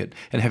not make it.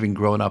 And having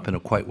grown up in a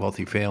quite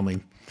wealthy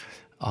family,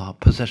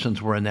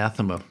 possessions were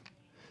anathema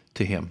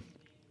to him.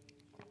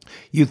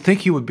 You'd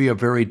think he would be a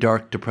very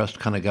dark, depressed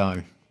kind of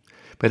guy,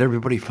 but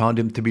everybody found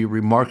him to be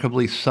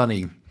remarkably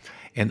sunny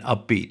and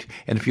upbeat.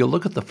 And if you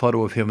look at the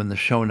photo of him in the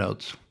show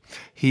notes,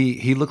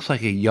 he looks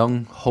like a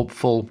young,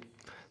 hopeful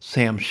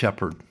Sam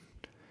Shepard.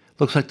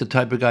 Looks like the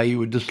type of guy you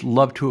would just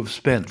love to have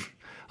spent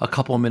a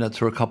couple of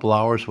minutes or a couple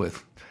hours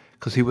with,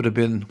 because he would have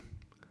been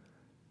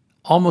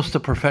almost the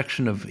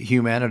perfection of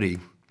humanity,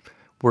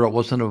 where it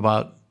wasn't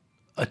about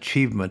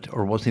achievement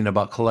or wasn't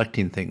about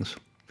collecting things,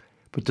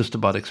 but just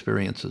about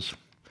experiences.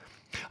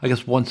 I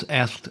guess once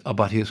asked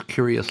about his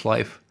curious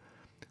life,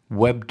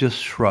 Webb just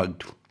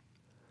shrugged.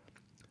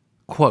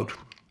 Quote,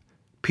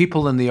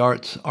 "People in the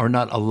arts are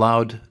not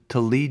allowed to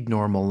lead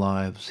normal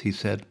lives," he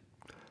said.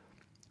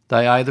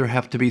 "They either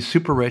have to be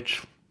super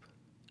rich,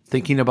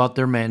 thinking about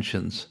their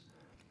mansions,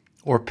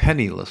 or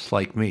penniless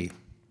like me.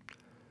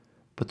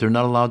 But they're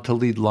not allowed to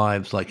lead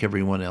lives like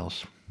everyone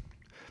else."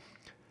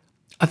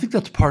 I think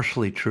that's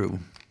partially true.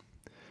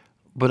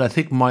 But I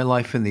think my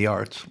life in the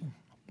arts,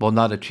 while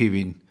not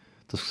achieving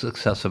the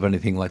success of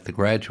anything like The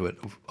Graduate,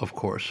 of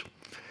course,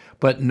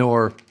 but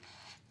nor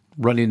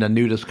running a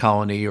nudist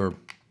colony or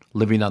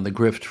living on the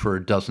grift for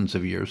dozens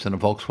of years in a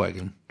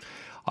Volkswagen,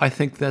 I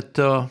think that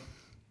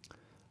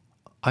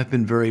I've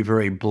been very,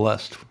 very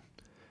blessed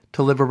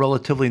to live a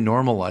relatively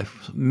normal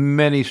life.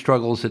 Many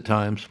struggles at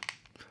times,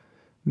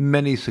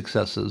 many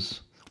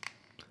successes,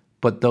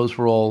 but those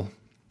were all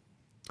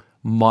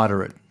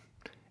moderate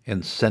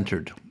and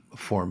centered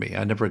for me.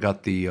 I never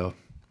got the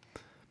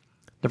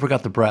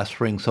brass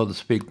ring, so to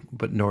speak,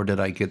 but nor did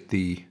I get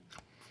the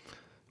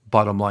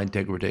bottom line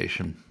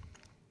degradation.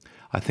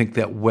 I think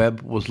that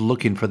Webb was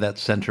looking for that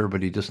center,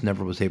 but he just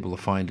never was able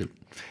to find it.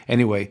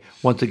 Anyway,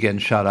 once again,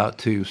 shout out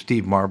to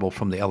Steve Marble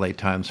from the LA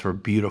Times for a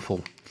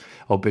beautiful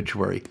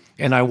obituary.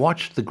 And I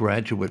watched The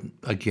Graduate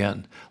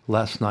again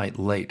last night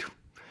late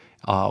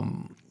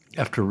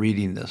after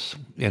reading this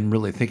and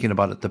really thinking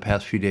about it the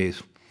past few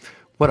days.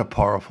 What a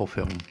powerful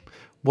film.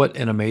 What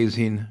an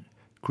amazing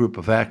group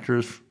of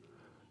actors.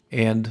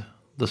 And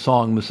the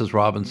song Mrs.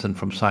 Robinson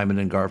from Simon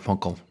and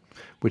Garfunkel,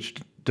 which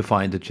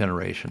defined a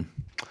generation.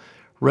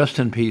 Rest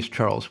in peace,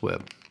 Charles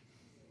Webb.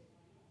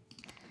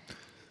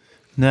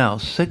 Now,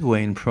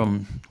 segueing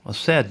from a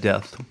sad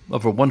death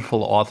of a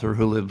wonderful author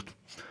who lived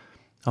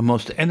a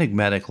most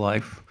enigmatic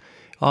life,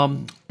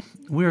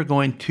 we are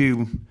going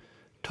to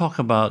talk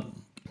about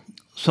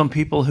some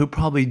people who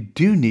probably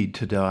do need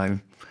to die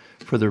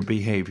for their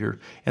behavior,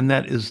 and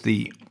that is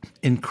the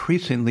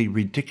increasingly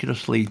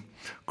ridiculously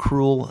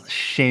cruel,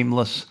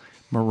 shameless,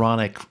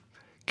 moronic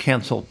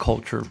cancel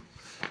culture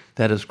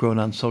that has grown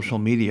on social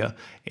media.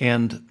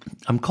 And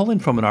I'm calling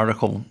from an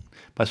article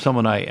by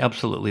someone I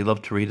absolutely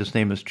love to read. His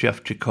name is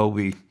Jeff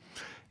Jacoby.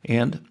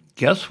 And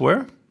guess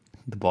where?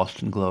 The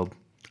Boston Globe.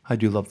 I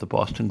do love the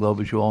Boston Globe,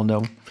 as you all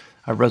know.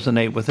 I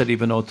resonate with it,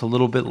 even though it's a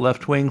little bit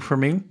left-wing for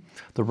me.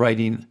 The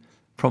writing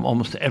from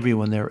almost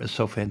everyone there is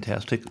so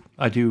fantastic.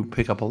 I do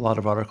pick up a lot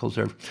of articles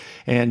there.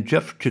 And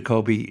Jeff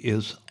Jacoby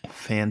is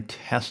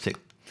fantastic.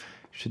 You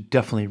should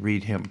definitely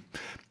read him.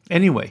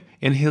 Anyway,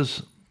 in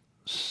his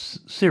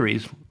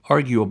series,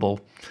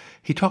 Arguable,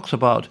 he talks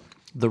about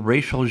the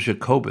racial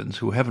Jacobins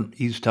who haven't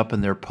eased up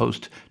in their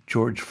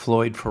post-George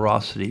Floyd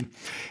ferocity.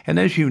 And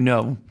as you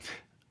know,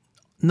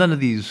 none of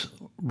these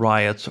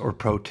riots or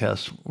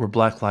protests where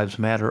Black Lives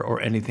Matter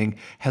or anything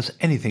has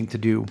anything to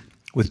do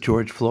with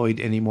George Floyd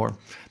anymore.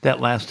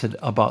 That lasted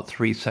about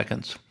 3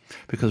 seconds.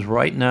 Because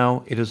right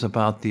now it is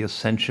about the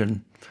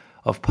ascension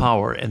of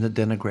power and the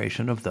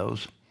denigration of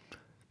those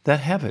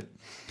that have it.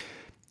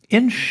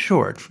 In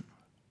short,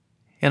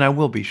 and I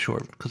will be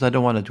short because I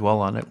don't want to dwell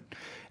on it,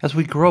 as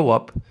we grow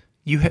up,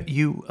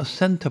 you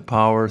ascend to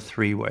power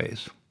 3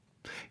 ways.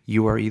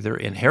 You are either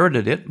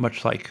inherited it,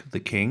 much like the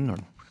king or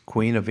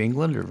queen of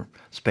England or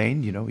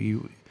Spain,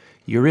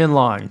 you're in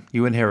line,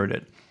 you inherit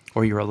it.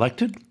 Or you're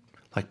elected,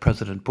 like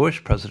President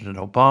Bush, President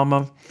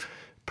Obama,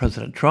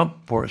 President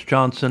Trump, Boris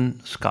Johnson,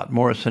 Scott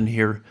Morrison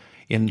here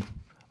in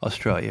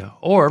Australia.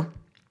 Or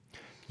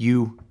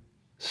you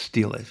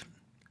steal it.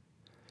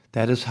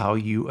 That is how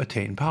you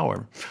attain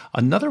power.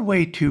 Another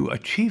way to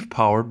achieve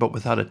power, but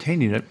without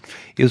attaining it,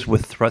 is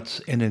with threats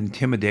and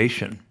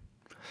intimidation.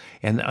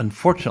 And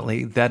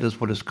unfortunately, that is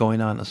what is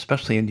going on,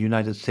 especially in the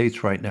United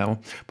States right now,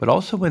 but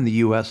also in the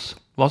U.S.,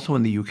 also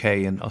in the UK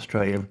and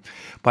Australia,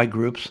 by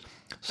groups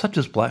such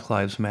as Black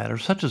Lives Matter,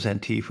 such as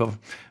Antifa,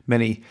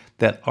 many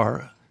that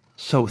are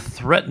so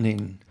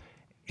threatening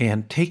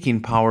and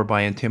taking power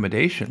by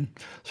intimidation,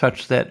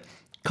 such that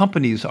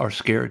companies are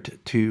scared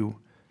to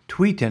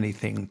tweet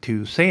anything,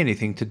 to say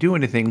anything, to do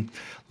anything,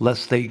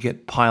 lest they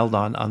get piled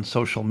on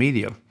social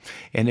media.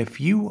 And if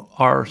you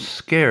are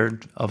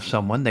scared of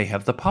someone, they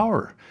have the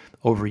power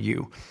over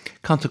you.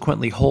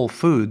 Consequently, Whole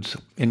Foods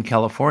in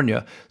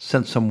California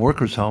sent some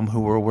workers home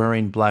who were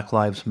wearing Black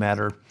Lives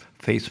Matter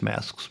face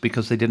masks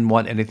because they didn't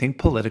want anything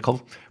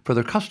political for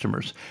their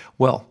customers.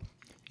 Well,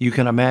 you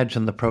can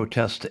imagine the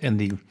protest and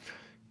the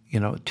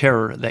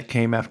terror that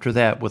came after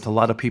that, with a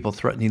lot of people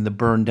threatening to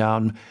burn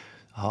down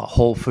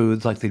Whole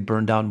Foods, like they'd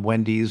burn down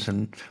Wendy's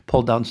and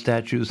pull down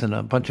statues and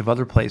a bunch of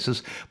other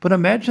places. But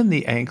imagine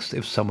the angst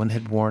if someone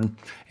had worn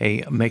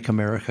a Make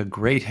America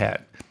Great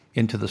hat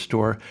into the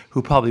store,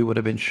 who probably would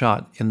have been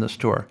shot in the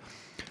store.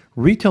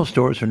 Retail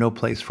stores are no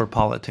place for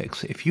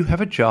politics. If you have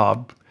a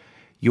job,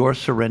 you're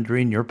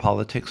surrendering your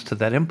politics to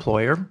that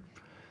employer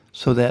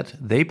so that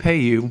they pay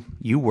you,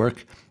 you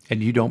work,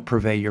 and you don't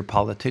purvey your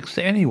politics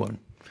to anyone,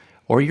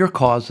 or your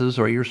causes,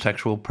 or your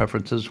sexual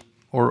preferences,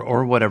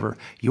 or whatever.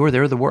 You're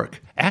there to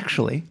work.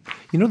 Actually,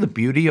 the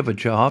beauty of a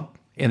job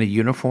in a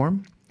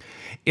uniform?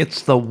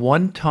 It's the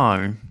one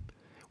time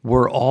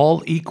we're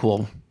all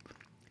equal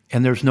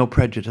and there's no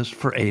prejudice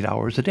for 8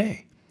 hours a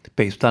day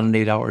based on an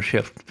 8-hour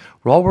shift.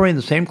 We're all wearing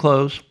the same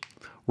clothes.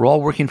 We're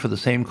all working for the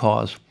same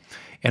cause,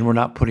 and we're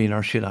not putting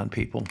our shit on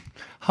people.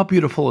 How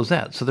beautiful is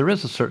that? So there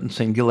is a certain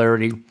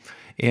singularity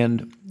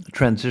and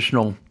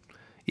transitional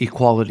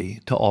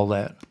equality to all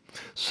that.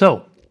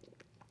 So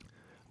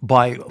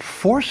by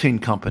forcing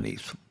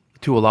companies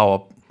to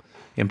allow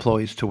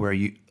employees to wear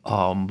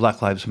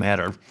Black Lives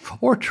Matter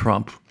or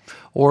Trump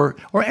or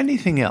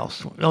anything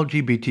else,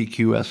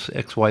 LGBTQ,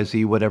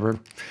 XYZ, whatever,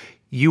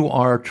 you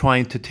are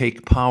trying to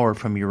take power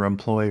from your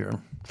employer.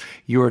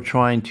 You are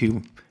trying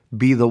to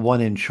be the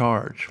one in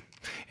charge.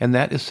 And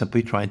that is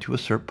simply trying to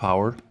assert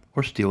power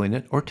or stealing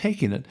it or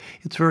taking it.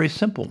 It's very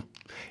simple.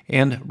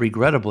 And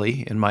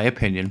regrettably, in my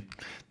opinion,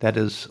 that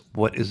is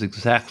what is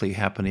exactly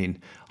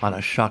happening on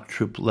a shock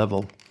troop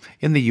level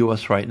in the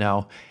U.S. right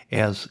now,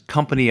 as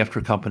company after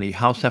company,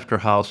 house after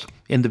house,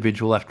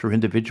 individual after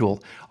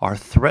individual are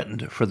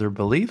threatened for their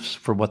beliefs,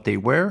 for what they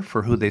wear,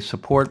 for who they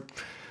support,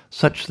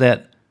 such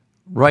that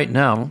right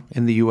now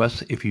in the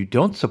U.S., if you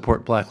don't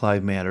support Black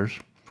Lives Matter,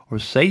 or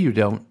say you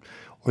don't,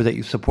 or that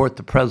you support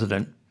the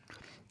president,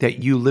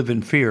 that you live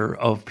in fear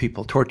of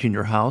people torching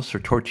your house or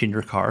torching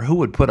your car. Who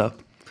would put a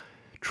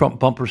Trump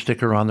bumper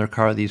sticker on their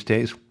car these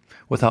days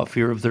without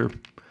fear of their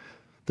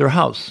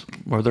house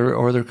or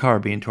their car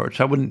being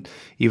torched? I wouldn't,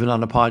 even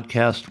on a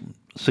podcast,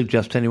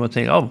 suggest anyone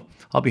saying, "Oh,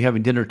 I'll be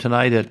having dinner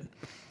tonight at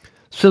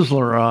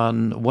Sizzler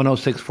on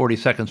 106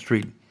 42nd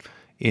Street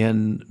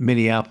in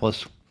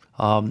Minneapolis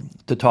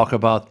to talk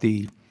about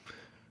the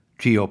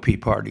GOP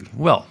party."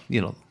 Well,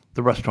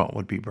 the restaurant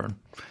would be burned.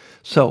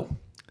 So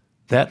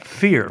that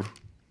fear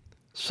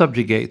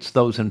subjugates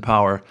those in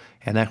power,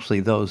 and actually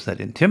those that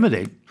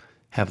intimidate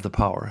have the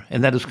power.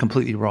 And that is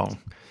completely wrong.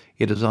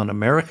 It is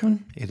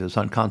un-American, it is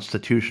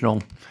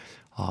unconstitutional,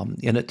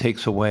 and it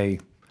takes away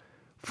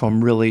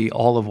from really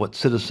all of what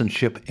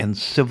citizenship and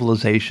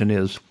civilization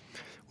is,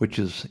 which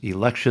is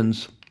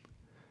elections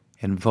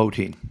and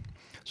voting.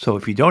 So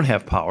if you don't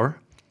have power,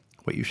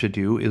 what you should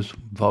do is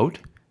vote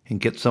and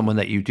get someone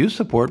that you do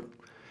support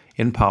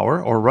in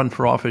power, or run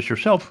for office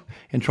yourself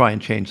and try and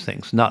change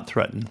things, not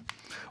threaten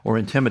or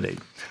intimidate.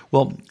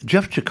 Well,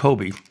 Jeff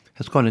Jacoby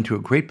has gone into a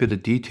great bit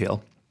of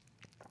detail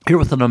here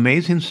with an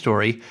amazing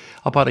story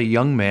about a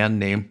young man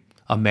named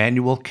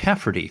Emmanuel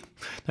Cafferty.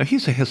 Now,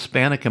 he's a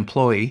Hispanic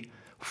employee,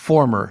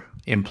 former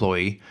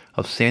employee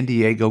of San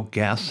Diego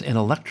Gas and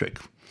Electric,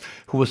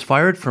 who was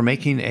fired for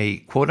making a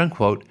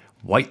quote-unquote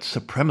white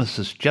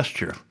supremacist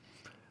gesture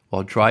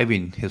while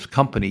driving his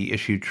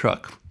company-issued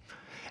truck.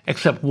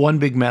 Except one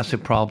big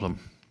massive problem.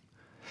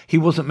 He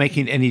wasn't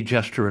making any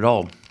gesture at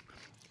all,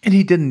 and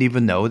he didn't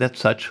even know that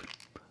such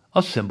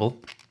a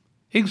symbol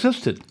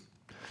existed.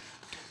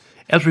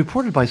 As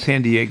reported by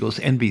San Diego's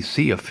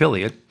NBC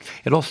affiliate,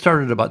 it all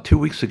started about 2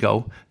 weeks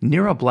ago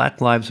near a Black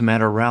Lives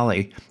Matter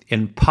rally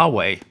in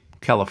Poway,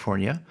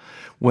 California,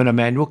 when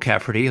Emmanuel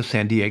Cafferty, a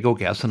San Diego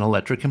Gas and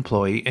Electric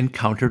employee,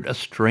 encountered a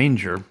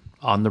stranger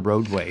on the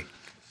roadway.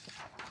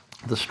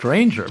 The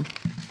stranger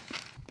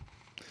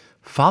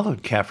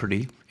followed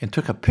Cafferty and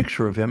took a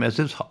picture of him as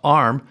his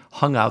arm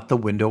hung out the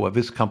window of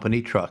his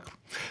company truck.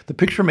 The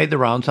picture made the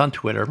rounds on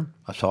Twitter.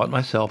 I saw it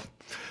myself,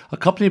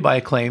 accompanied by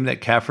a claim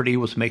that Cafferty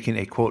was making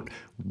a, quote,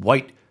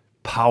 white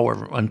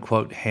power,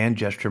 unquote, hand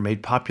gesture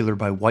made popular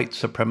by white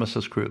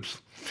supremacist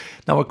groups.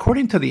 Now,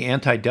 according to the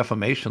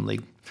Anti-Defamation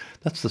League,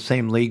 that's the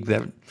same league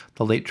that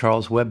the late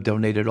Charles Webb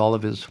donated all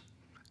of his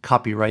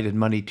copyrighted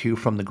money to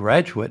from The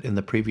Graduate in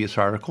the previous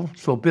article,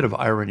 so a bit of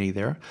irony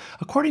there.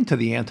 According to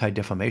the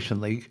Anti-Defamation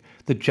League,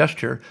 the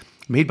gesture,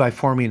 made by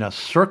forming a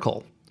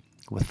circle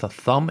with the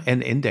thumb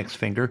and index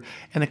finger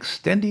and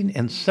extending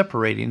and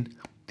separating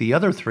the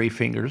other three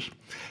fingers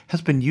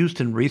has been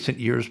used in recent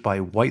years by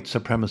white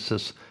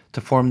supremacists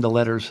to form the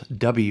letters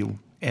W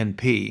and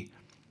P,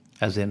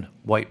 as in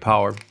white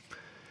power,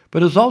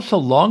 but has also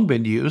long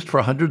been used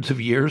for hundreds of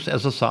years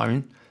as a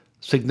sign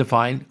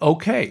signifying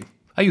okay.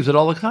 I use it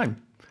all the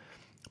time.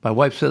 My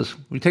wife says,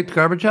 "We take the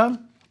garbage out?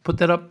 Put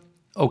that up?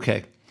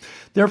 Okay."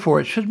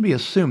 Therefore, it shouldn't be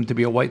assumed to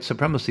be a white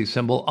supremacy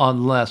symbol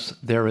unless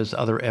there is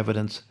other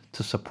evidence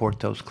to support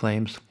those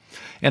claims.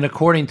 And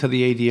according to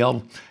the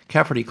ADL,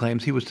 Cafferty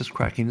claims he was just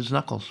cracking his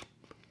knuckles.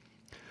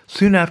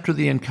 Soon after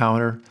the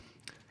encounter,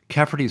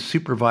 Cafferty's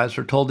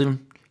supervisor told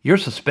him, "You're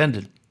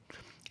suspended,"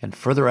 and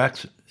further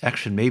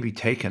action may be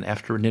taken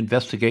after an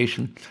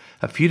investigation.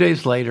 A few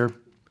days later,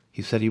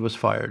 he said he was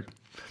fired.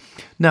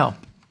 Now,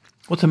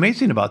 what's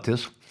amazing about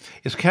this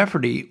is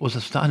Cafferty was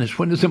astonished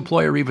when his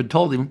employer even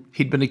told him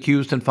he'd been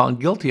accused and found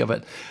guilty of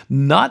it.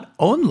 Not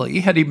only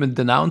had he been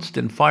denounced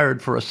and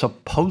fired for a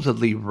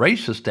supposedly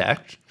racist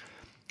act,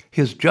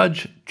 his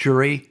judge,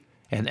 jury,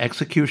 and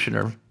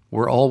executioner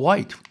were all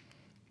white.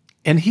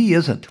 And he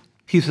isn't.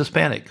 He's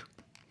Hispanic.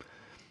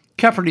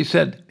 Cafferty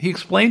said he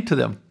explained to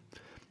them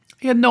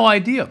he had no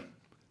idea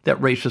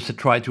that racists had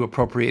tried to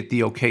appropriate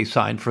the OK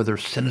sign for their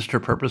sinister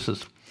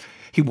purposes.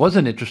 He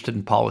wasn't interested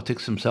in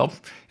politics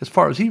himself. As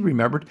far as he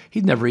remembered,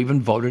 he'd never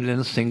even voted in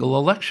a single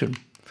election.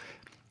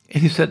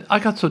 And he said, "I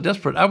got so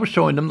desperate, I was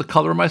showing them the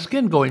color of my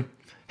skin, going,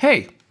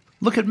 'Hey,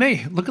 look at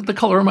me. Look at the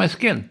color of my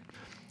skin.'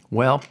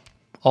 Well,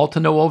 all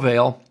to no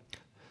avail.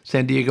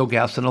 San Diego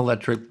Gas and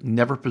Electric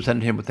never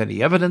presented him with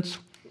any evidence,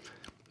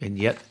 and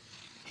yet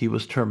he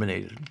was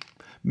terminated."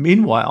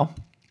 Meanwhile,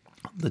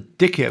 the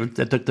dickhead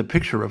that took the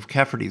picture of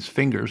Cafferty's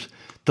fingers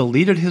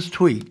deleted his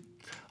tweet.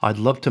 I'd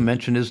love to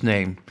mention his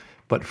name,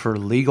 but for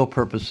legal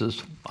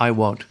purposes, I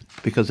won't,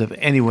 because if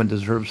anyone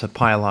deserves a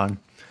pile-on,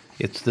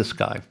 it's this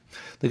guy.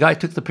 The guy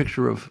took the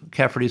picture of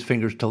Cafferty's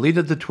fingers,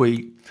 deleted the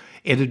tweet,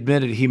 and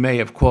admitted he may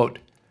have, quote,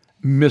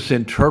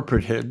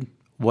 misinterpreted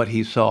what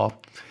he saw,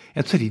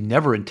 and said he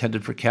never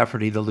intended for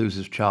Cafferty to lose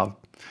his job.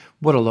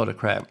 What a load of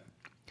crap.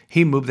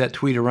 He moved that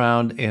tweet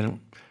around and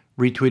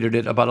retweeted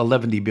it about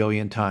 11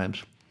 billion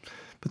times.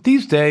 But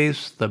these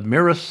days, the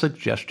merest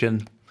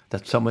suggestion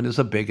that someone is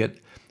a bigot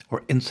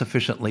or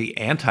insufficiently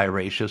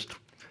anti-racist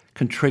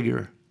can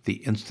trigger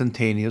the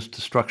instantaneous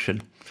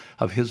destruction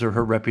of his or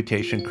her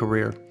reputation,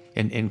 career,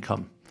 and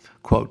income.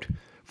 Quote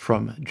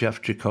from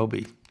Jeff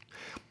Jacoby.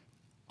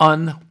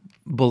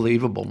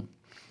 Unbelievable.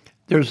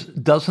 There's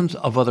dozens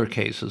of other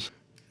cases.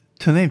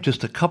 To name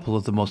just a couple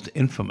of the most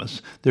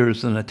infamous, there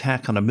is an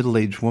attack on a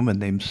middle-aged woman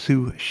named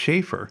Sue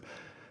Schaefer,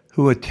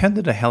 who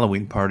attended a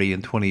Halloween party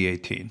in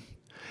 2018,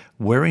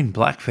 wearing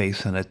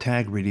blackface and a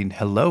tag reading,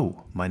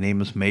 "Hello, my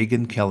name is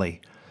Megyn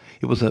Kelly."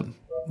 It was a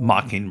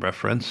mocking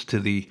reference to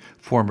the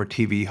former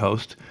TV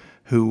host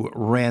who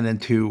ran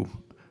into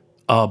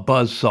a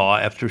buzzsaw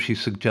after she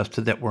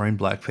suggested that wearing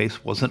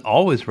blackface wasn't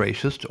always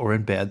racist or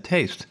in bad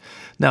taste.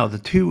 Now, the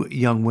two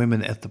young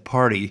women at the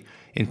party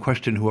in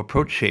question who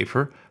approached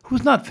Schaefer, who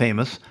was not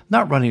famous,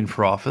 not running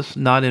for office,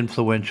 not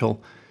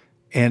influential,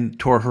 and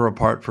tore her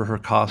apart for her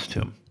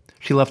costume.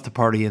 She left the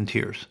party in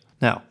tears.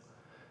 Now,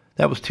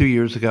 that was 2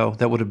 years ago.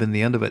 That would have been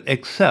the end of it,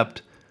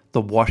 except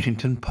the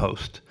Washington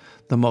Post,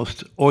 the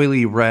most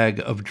oily rag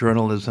of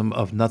journalism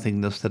of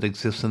nothingness that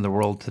exists in the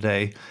world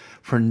today,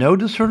 for no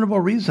discernible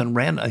reason,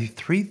 ran a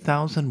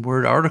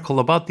 3,000-word article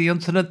about the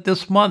incident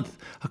this month,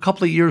 a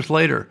couple of years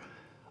later.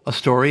 A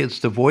story it's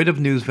devoid of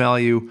news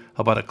value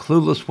about a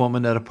clueless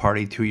woman at a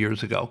party 2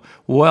 years ago.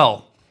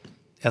 Well,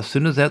 as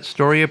soon as that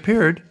story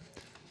appeared,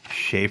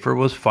 Schaefer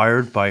was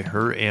fired by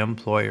her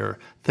employer.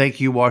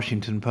 Thank you,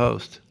 Washington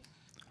Post.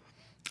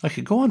 I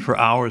could go on for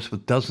hours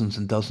with dozens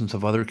and dozens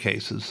of other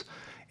cases,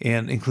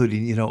 and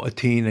including,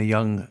 a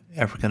young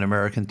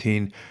African-American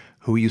teen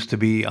who used to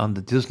be on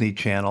the Disney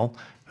Channel,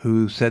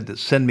 who said that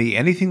send me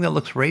anything that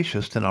looks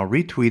racist and I'll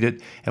retweet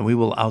it and we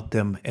will out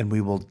them and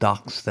we will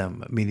dox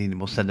them, meaning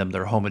we'll send them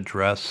their home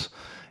address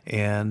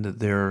and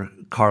their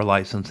car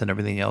license and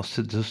everything else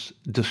to just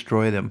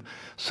destroy them.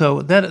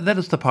 So that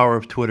is the power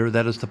of Twitter.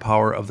 That is the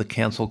power of the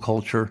cancel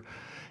culture.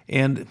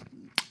 And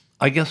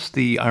I guess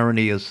the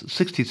irony is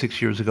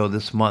 66 years ago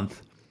this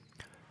month,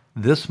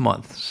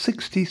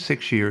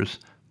 66 years,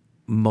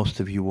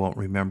 most of you won't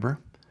remember.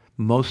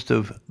 Most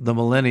of the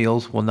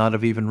millennials will not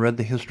have even read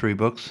the history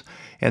books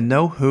and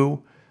know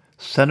who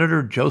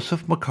Senator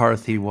Joseph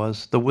McCarthy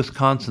was, the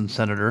Wisconsin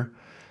senator.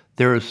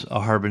 There's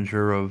a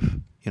harbinger of,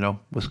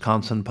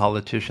 Wisconsin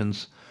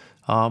politicians.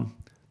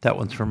 That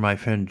one's from my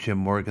friend Jim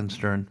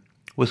Morgenstern.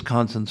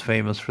 Wisconsin's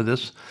famous for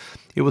this.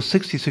 It was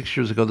 66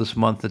 years ago this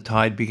month the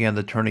tide began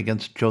to turn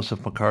against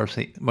Joseph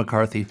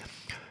McCarthy,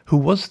 who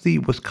was the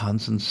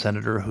Wisconsin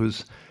senator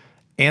whose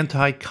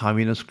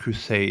anti-communist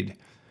crusade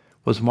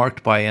was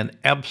marked by an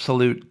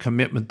absolute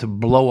commitment to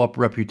blow up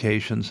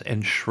reputations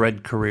and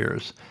shred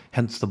careers,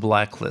 hence the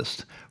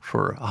blacklist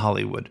for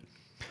Hollywood.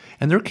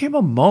 And there came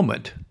a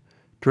moment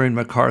during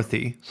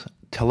McCarthy's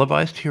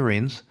televised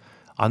hearings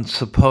on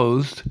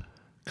supposed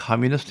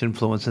communist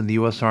influence in the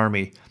U.S.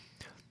 Army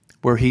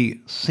where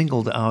he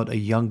singled out a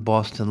young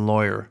Boston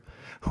lawyer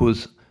who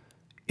was,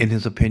 in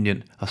his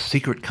opinion, a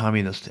secret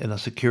communist and a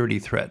security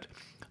threat.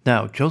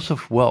 Now,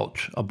 Joseph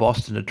Welch, a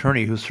Boston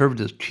attorney who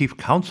served as chief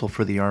counsel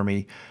for the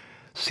Army,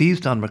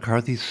 seized on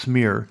McCarthy's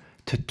smear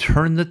to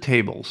turn the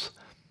tables.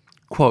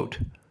 Quote,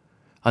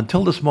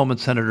 "Until this moment,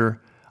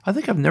 Senator, I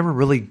think I've never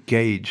really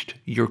gauged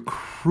your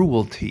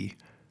cruelty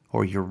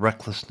or your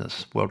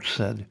recklessness," Welch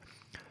said.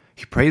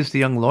 He praised the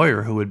young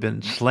lawyer who had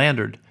been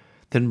slandered,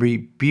 then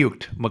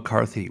rebuked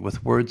McCarthy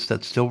with words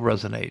that still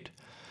resonate.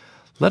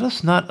 "Let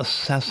us not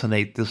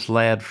assassinate this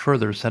lad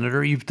further,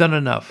 Senator. You've done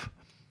enough.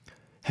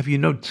 Have you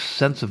no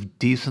sense of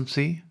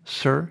decency,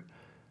 sir?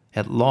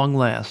 At long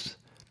last,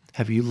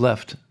 have you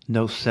left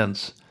no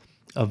sense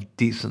of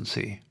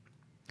decency?"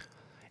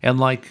 And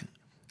like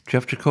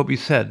Jeff Jacoby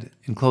said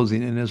in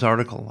closing in his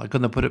article, I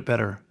couldn't have put it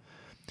better,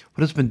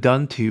 what has been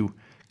done to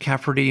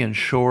Cafferty and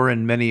Shore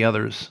and many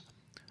others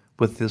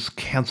with this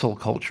cancel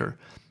culture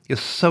is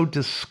so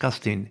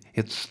disgusting,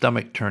 it's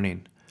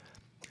stomach-turning.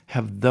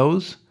 Have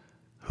those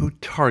who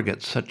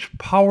target such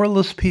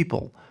powerless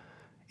people,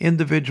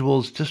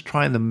 individuals just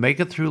trying to make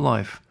it through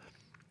life,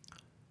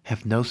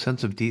 have no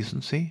sense of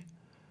decency?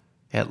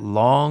 At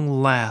long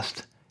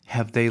last,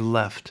 have they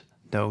left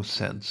no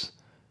sense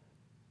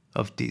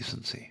of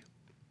decency?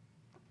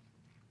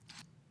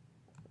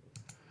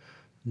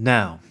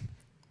 Now,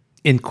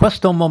 in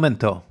questo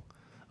momento,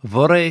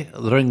 vorrei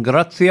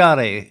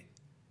ringraziare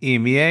I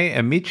miei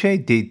amici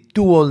di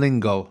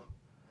Duolingo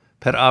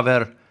per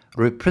aver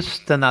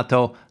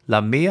ripristinato la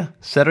mia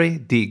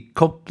serie di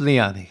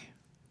compleanni.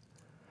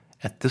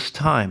 At this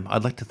time,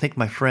 I'd like to thank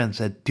my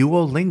friends at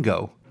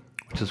Duolingo,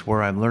 which is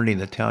where I'm learning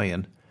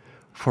Italian,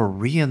 for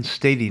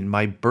reinstating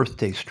my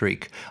birthday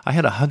streak. I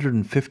had a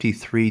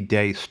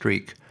 153-day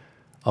streak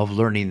of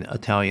learning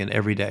Italian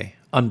every day,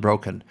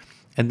 unbroken.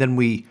 And then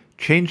we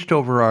changed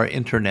over our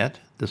internet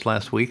this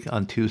last week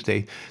on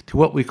Tuesday to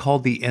what we call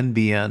the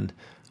NBN,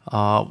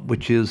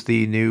 which is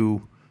the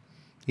new,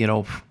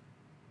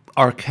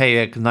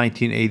 archaic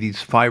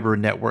 1980s fiber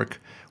network,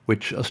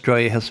 which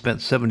Australia has spent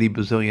 $70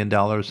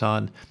 bazillion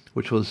on,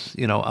 which was,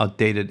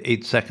 outdated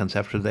 8 seconds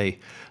after they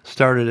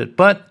started it.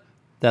 But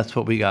that's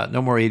what we got.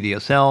 No more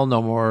ADSL,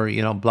 no more,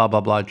 blah,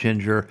 blah, blah,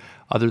 ginger,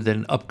 other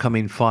than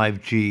upcoming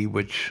 5G,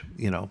 which,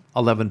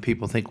 11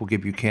 people think will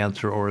give you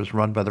cancer or is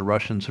run by the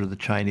Russians or the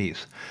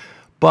Chinese.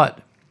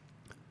 But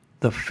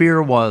the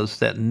fear was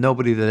that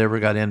nobody that ever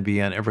got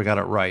NBN ever got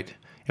it right.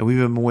 And we've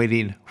been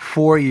waiting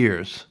 4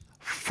 years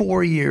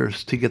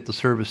to get the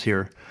service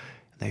here.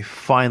 They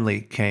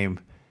finally came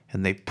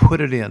and they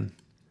put it in,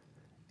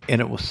 and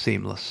it was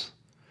seamless.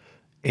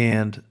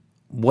 And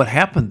what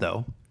happened,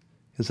 though,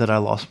 is that I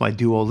lost my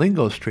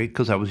Duolingo streak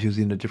because I was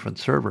using a different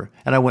server.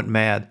 And I went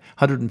mad.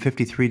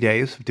 153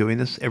 days of doing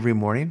this every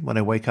morning when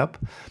I wake up.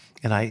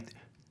 And I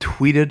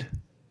tweeted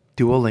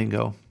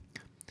Duolingo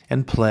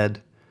and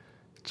pled,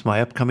 "It's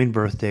my upcoming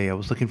birthday. I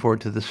was looking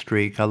forward to this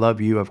streak. I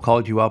love you. I've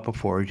called you out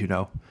before, as you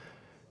know."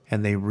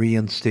 And they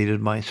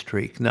reinstated my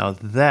streak. Now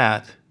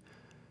that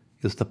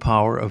is the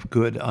power of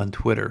good on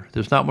Twitter.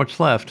 There's not much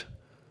left,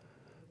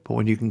 but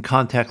when you can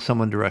contact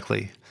someone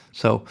directly.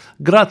 So,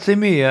 grazie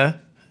mille,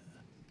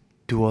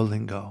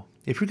 Duolingo.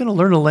 If you're going to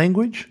learn a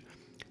language,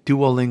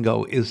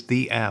 Duolingo is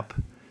the app.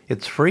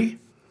 It's free,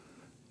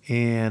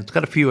 and it's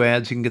got a few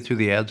ads. You can get through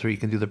the ads, or you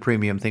can do the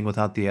premium thing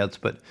without the ads,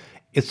 but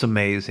it's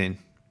amazing.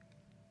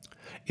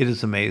 It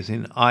is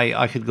amazing.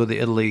 I could go to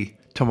Italy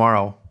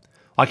tomorrow.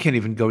 I can't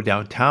even go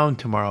downtown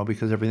tomorrow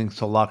because everything's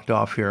so locked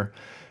off here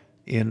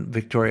in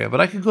Victoria.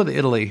 But I could go to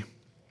Italy,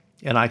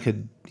 and I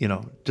could,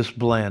 just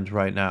blend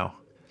right now.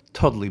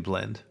 Totally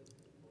blend.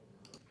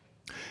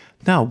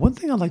 Now, one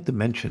thing I'd like to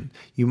mention,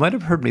 you might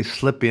have heard me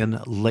slip in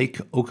Lake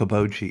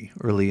Okoboji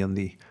early in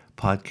the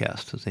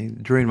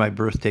podcast. During my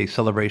birthday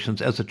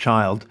celebrations as a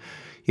child,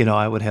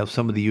 I would have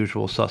some of the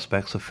usual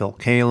suspects of Phil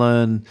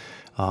Kalin,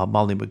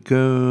 Molly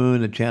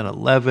Magoon, Janet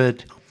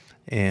Levitt,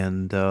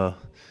 and,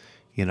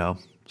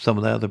 some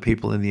of the other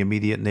people in the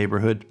immediate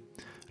neighborhood.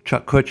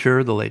 Chuck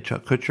Kutcher, the late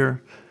Chuck Kutcher,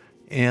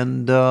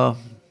 and a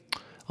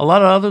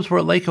lot of others were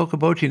at Lake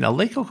Okoboji. Now,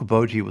 Lake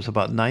Okoboji was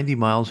about 90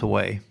 miles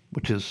away,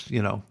 which is,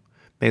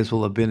 may as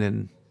well have been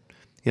in,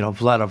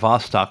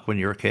 Vladivostok when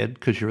you're a kid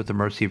because you're at the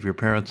mercy of your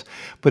parents.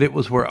 But it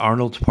was where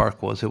Arnold's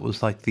Park was. It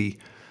was like the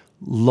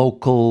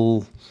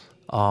local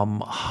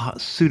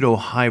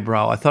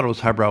pseudo-highbrow. I thought it was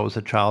highbrow as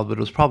a child, but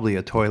it was probably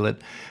a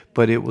toilet.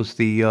 But it was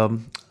the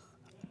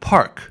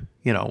park,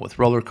 with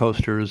roller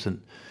coasters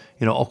and,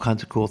 all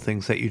kinds of cool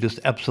things that you just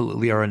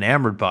absolutely are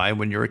enamored by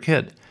when you're a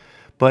kid.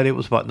 But it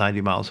was about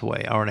 90 miles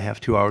away, hour and a half,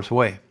 2 hours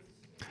away.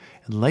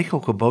 And Lake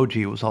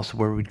Okoboji was also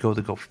where we'd go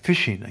to go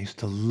fishing. I used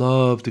to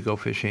love to go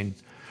fishing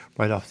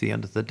right off the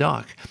end of the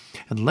dock.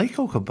 And Lake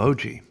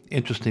Okoboji,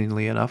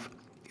 interestingly enough,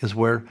 is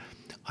where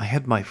I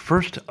had my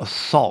first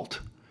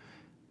assault.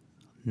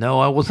 No,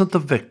 I wasn't the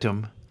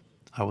victim.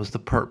 I was the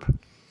perp.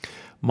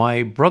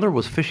 My brother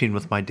was fishing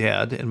with my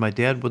dad, and my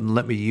dad wouldn't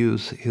let me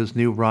use his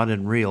new rod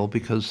and reel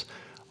because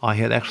I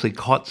had actually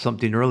caught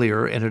something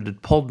earlier, and it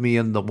had pulled me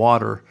in the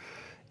water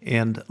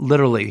And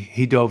literally,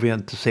 he dove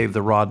in to save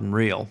the rod and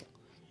reel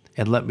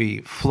and let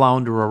me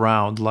flounder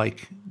around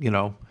like,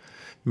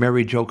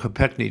 Mary Jo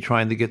Kopechne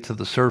trying to get to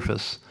the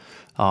surface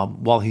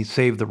while he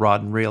saved the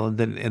rod and reel, and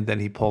then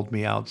he pulled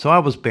me out. So I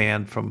was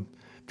banned from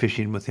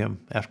fishing with him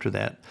after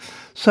that.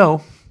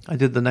 So I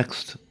did the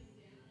next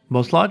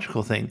most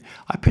logical thing.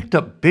 I picked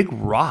up big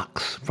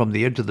rocks from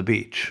the edge of the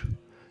beach.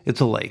 It's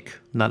a lake,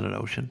 not an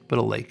ocean, but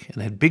a lake, and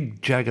it had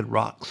big jagged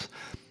rocks.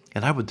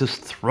 And I would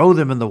just throw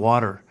them in the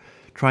water,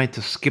 trying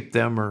to skip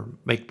them or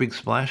make big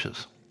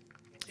splashes.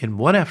 And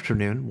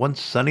one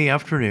sunny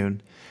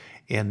afternoon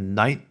in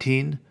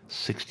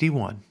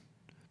 1961,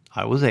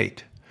 I was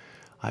 8.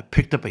 I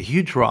picked up a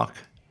huge rock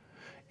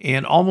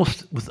and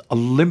almost with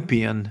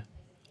Olympian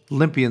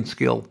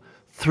skill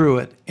threw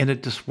it, and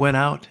it just went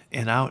out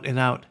and out and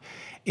out.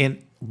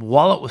 And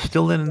while it was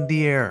still in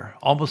the air,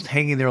 almost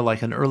hanging there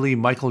like an early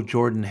Michael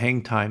Jordan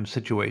hang time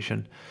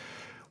situation,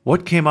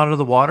 what came out of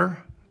the water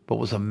but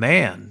was a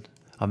man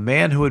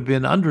who had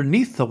been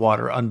underneath the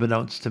water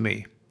unbeknownst to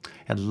me.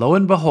 And lo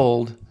and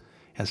behold,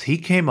 as he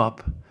came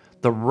up,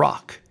 the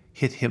rock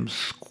hit him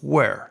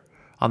square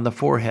on the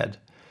forehead.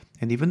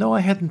 And even though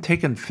I hadn't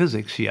taken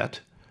physics yet,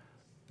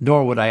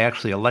 nor would I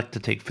actually elect to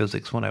take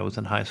physics when I was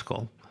in high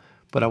school,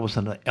 but I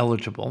wasn't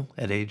eligible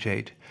at age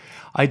 8,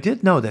 I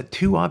did know that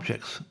two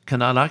objects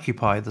cannot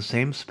occupy the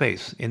same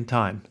space in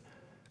time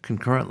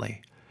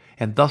concurrently.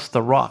 And thus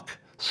the rock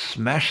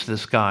smashed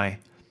this guy,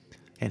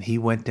 and he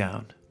went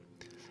down.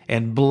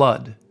 And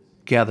blood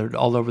gathered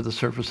all over the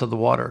surface of the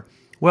water.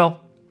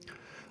 Well,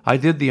 I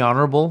did the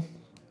honorable,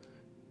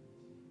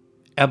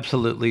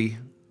 absolutely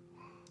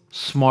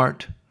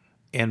smart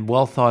and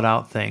well thought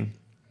out thing.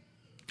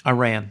 I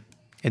ran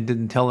and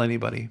didn't tell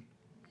anybody.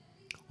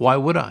 Why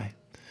would I?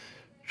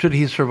 Should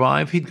he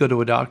survive, he'd go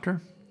to a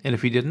doctor. And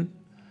if he didn't,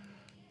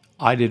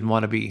 I didn't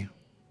want to be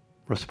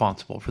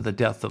responsible for the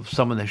death of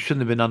someone that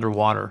shouldn't have been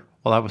underwater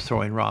while I was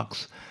throwing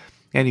rocks.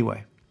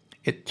 Anyway,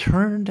 it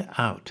turned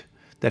out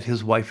that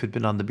his wife had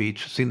been on the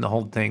beach, seen the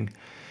whole thing,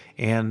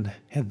 and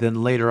had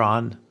then later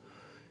on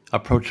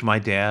approached my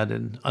dad,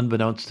 and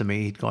unbeknownst to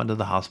me, he'd gone to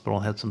the hospital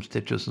and had some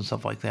stitches and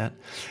stuff like that.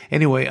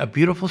 Anyway, a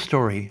beautiful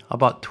story.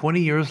 About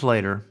 20 years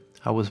later,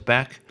 I was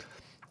back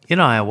in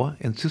Iowa,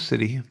 in Sioux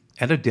City,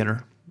 at a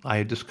dinner. I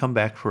had just come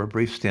back for a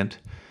brief stint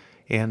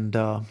and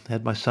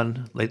had my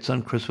late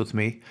son Chris with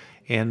me,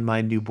 and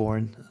my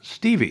newborn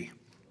Stevie.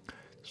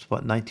 It's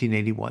about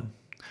 1981.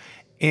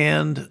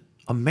 And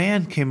a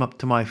man came up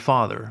to my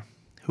father,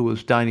 who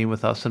was dining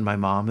with us and my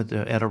mom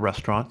at a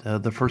restaurant,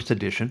 the First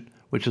Edition,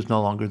 which is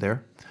no longer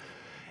there.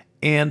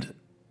 And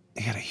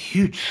he had a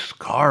huge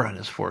scar on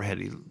his forehead.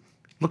 He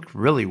looked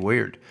really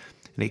weird.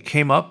 And he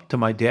came up to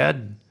my dad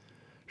and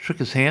shook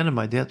his hand, and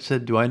my dad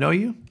said, "Do I know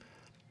you?"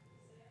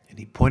 And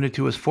he pointed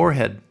to his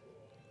forehead,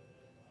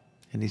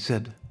 and he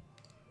said,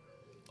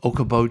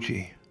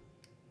 "Okoboji,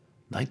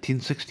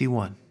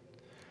 1961.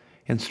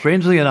 And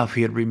strangely enough,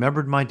 he had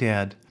remembered my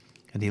dad,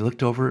 and he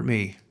looked over at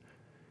me,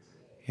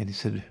 and he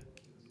said,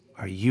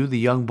 "Are you the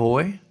young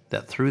boy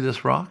that threw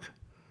this rock?"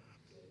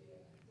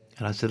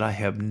 And I said, "I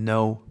have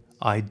no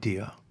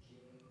idea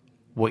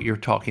what you're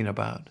talking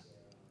about."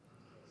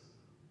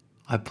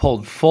 I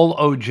pulled full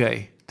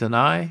OJ,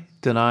 deny,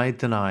 deny,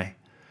 deny.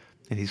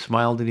 And he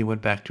smiled and he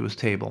went back to his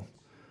table.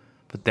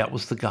 But that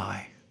was the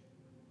guy.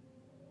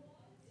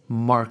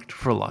 Marked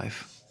for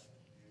life.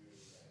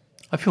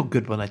 I feel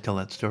good when I tell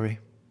that story.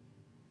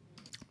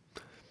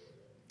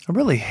 I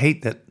really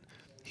hate that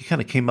he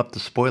kind of came up to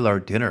spoil our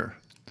dinner.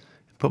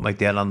 Put my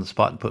dad on the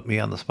spot and put me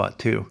on the spot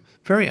too.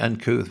 Very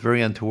uncouth,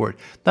 very untoward.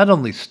 Not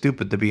only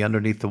stupid to be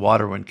underneath the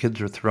water when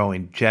kids are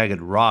throwing jagged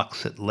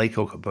rocks at Lake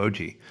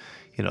Okoboji.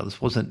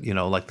 This wasn't,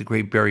 like the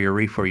Great Barrier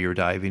Reef where you're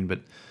diving,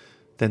 but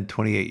then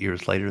 28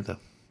 years later,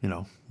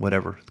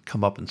 whatever,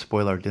 come up and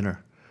spoil our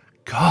dinner.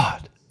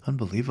 God,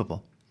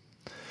 unbelievable.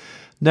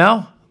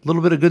 Now, a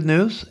little bit of good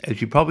news.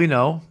 As you probably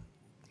know,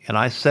 and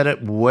I said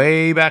it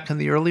way back in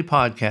the early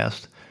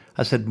podcast,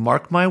 I said,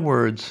 mark my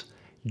words,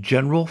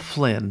 General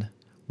Flynn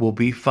will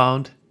be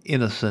found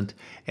innocent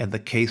and the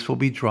case will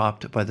be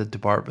dropped by the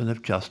Department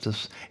of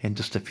Justice. And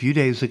just a few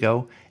days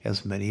ago,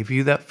 as many of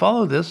you that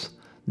follow this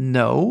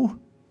know,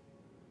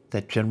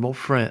 that General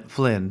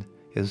Flynn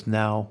is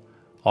now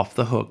off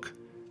the hook.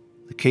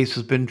 The case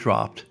has been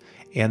dropped,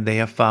 and they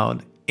have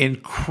found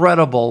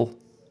incredible,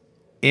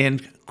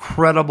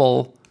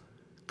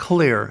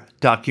 clear,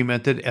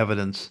 documented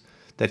evidence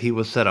that he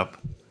was set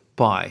up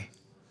by,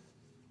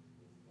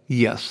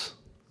 yes,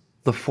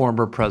 the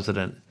former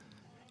president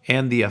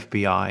and the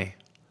FBI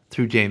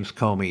through James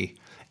Comey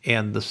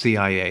and the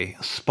CIA,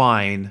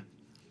 spying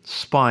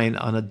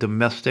on a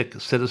domestic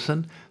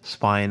citizen,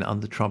 spying on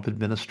the Trump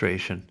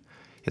administration.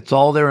 It's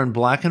all there in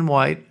black and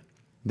white,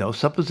 no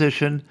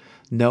supposition,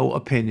 no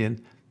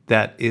opinion.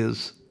 That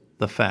is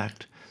the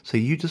fact. So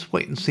you just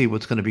wait and see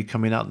what's going to be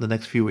coming out in the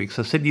next few weeks.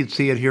 I said you'd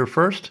see it here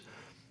first,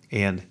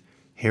 and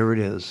here it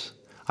is.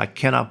 I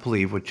cannot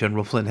believe what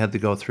General Flynn had to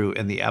go through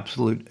and the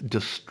absolute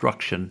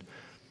destruction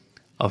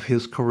of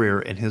his career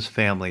and his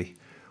family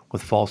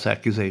with false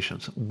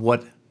accusations.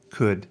 What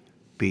could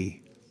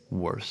be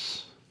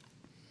worse.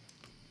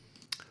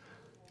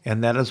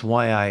 And that is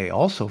why I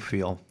also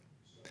feel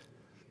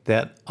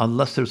that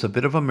unless there's a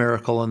bit of a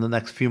miracle in the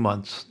next few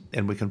months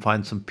and we can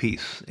find some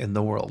peace in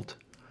the world,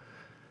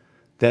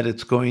 that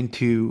it's going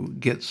to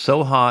get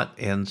so hot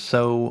and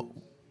so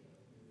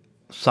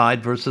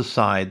side versus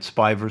side,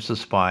 spy versus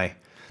spy,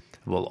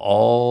 we'll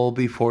all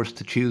be forced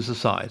to choose a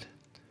side.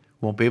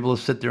 Won't be able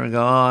to sit there and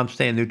go, I'm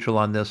staying neutral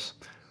on this.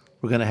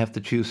 We're going to have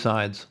to choose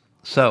sides.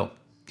 So,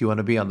 do you want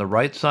to be on the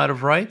right side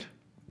of right?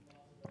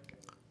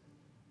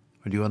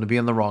 Or do you want to be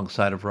on the wrong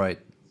side of right?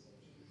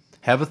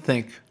 Have a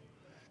think,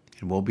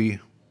 and we'll be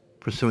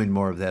pursuing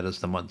more of that as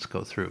the months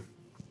go through.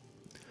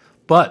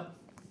 But,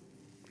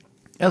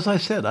 as I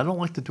said, I don't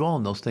like to dwell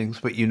on those things,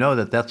 but you know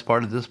that that's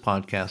part of this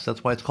podcast.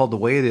 That's why it's called The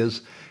Way It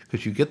Is,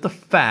 because you get the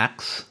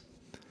facts,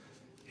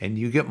 and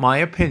you get my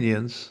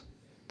opinions,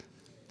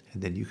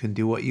 and then you can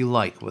do what you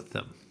like with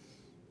them.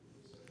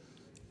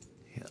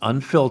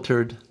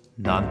 Unfiltered,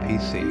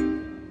 non-PC.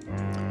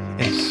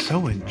 And it's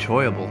so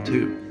enjoyable,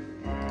 too.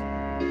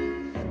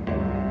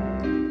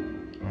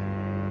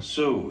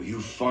 So,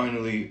 you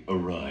finally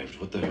arrived.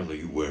 What the hell are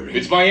you wearing?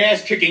 It's my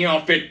ass-kicking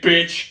outfit,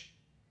 bitch!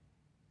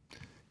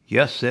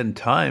 Yes, and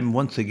time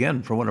once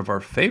again for one of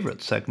our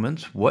favorite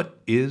segments. What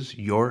is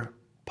your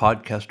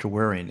podcaster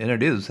wearing? And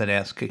it is that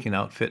ass-kicking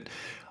outfit.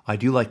 I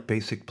do like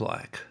basic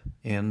black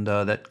and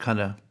that kind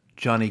of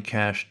Johnny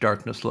Cash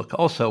darkness look.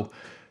 Also,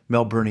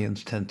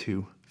 Melburnians tend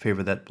to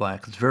favor that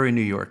black. It's very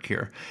New York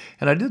here.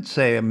 And I did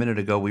say a minute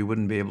ago we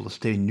wouldn't be able to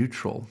stay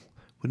neutral.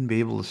 Wouldn't be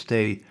able to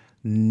stay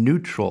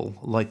neutral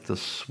like the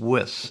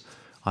Swiss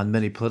on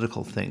many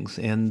political things.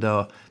 And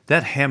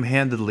that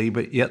ham-handedly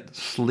but yet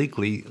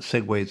sleekly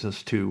segues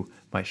us to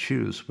my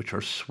shoes, which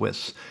are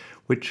Swiss,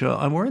 which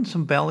I'm wearing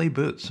some Bally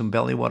boots, some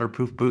Bally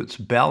waterproof boots.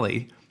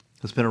 Bally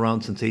has been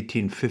around since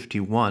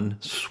 1851.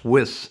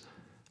 Swiss,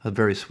 a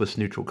very Swiss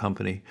neutral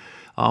company,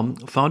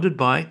 founded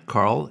by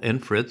Karl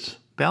and Fritz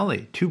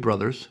Bally, two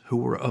brothers who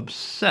were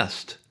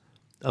obsessed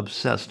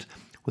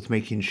with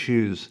making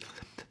shoes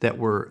that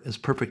were as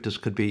perfect as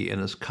could be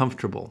and as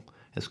comfortable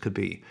as could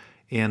be.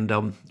 And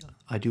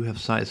I do have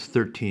size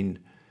 13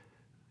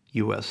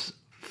 U.S.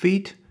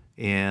 feet,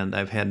 and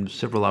I've had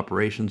several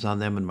operations on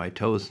them and my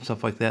toes and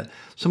stuff like that.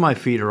 So my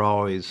feet are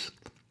always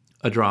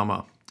a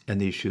drama,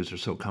 and these shoes are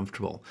so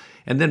comfortable.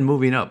 And then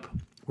moving up,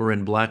 we're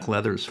in black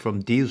leathers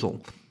from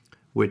Diesel,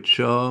 which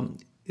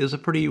is a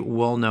pretty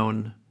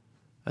well-known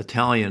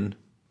Italian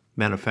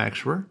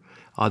manufacturer.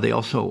 They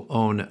also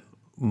own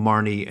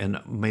Marni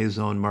and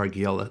Maison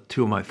Margiela,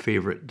 two of my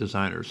favorite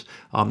designers.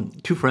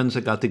 Two friends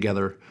that got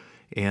together,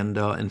 and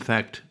in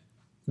fact,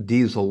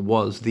 Diesel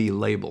was the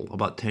label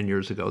about 10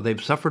 years ago.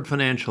 They've suffered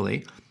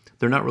financially.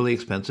 They're not really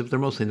expensive. They're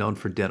mostly known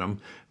for denim.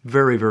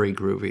 Very, very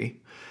groovy.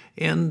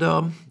 And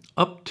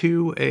up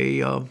to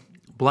a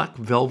black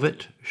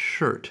velvet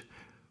shirt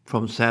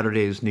from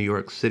Saturday's New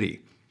York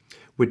City,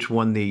 which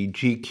won the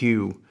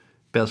GQ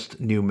Best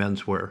New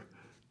Menswear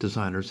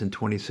Designers in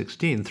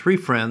 2016. Three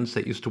friends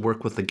that used to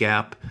work with the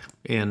Gap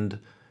and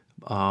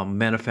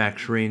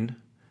manufacturing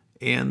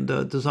and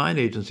design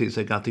agencies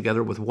that got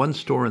together with one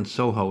store in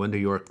Soho in New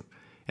York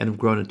and have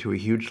grown into a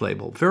huge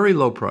label. Very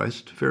low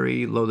priced,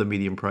 very low to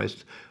medium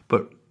priced,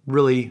 but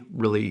really,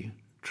 really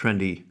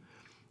trendy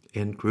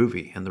and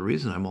groovy. And the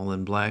reason I'm all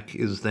in black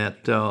is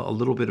that a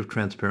little bit of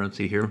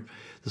transparency here.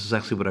 This is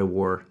actually what I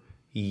wore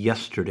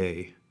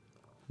yesterday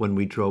when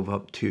we drove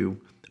up to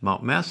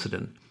Mount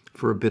Macedon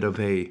for a bit of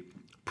a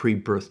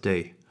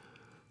pre-birthday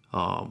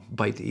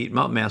bite to eat.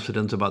 Mount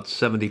Macedon's about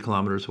 70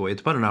 kilometers away.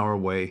 It's about an hour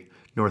away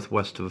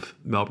northwest of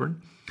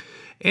Melbourne.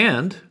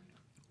 And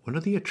one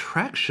of the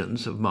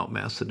attractions of Mount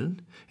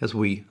Macedon, as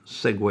we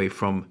segue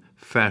from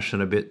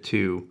fashion a bit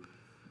to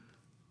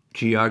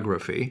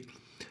geography,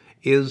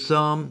 is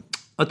a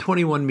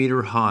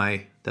 21-meter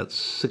high, that's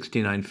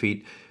 69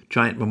 feet,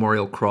 giant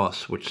memorial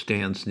cross which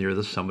stands near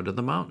the summit of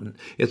the mountain.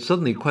 It's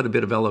suddenly quite a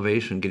bit of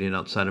elevation getting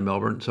outside of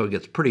Melbourne, so it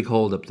gets pretty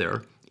cold up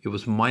there. It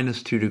was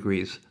minus 2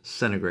 degrees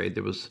centigrade.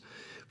 There was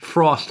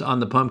frost on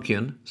the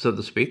pumpkin, so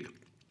to speak.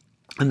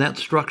 And that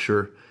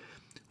structure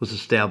was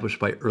established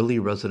by early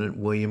resident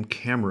William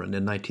Cameron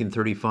in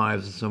 1935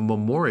 as a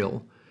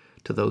memorial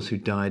to those who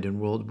died in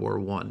World War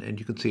I. And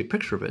you can see a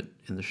picture of it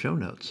in the show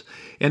notes.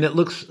 And it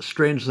looks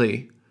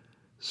strangely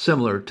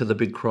similar to the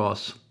big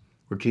cross,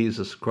 or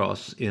Jesus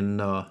cross,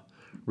 in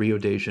Rio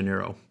de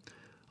Janeiro.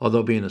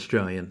 Although being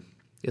Australian,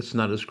 it's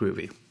not as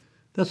groovy.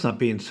 That's not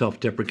being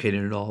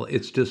self-deprecating at all.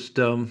 It's just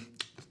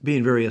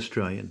being very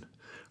Australian.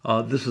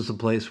 This is a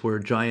place where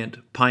giant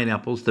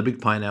pineapples, the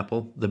big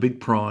pineapple, the big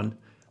prawn,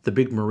 the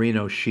big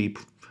merino sheep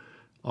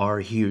are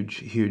huge,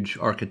 huge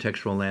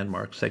architectural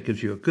landmarks. That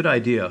gives you a good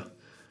idea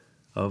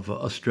of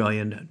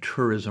Australian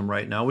tourism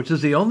right now, which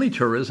is the only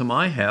tourism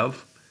I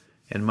have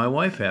and my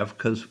wife have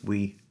because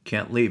we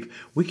can't leave.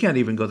 We can't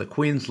even go to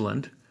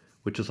Queensland,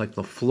 which is like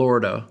the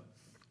Florida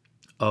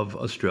of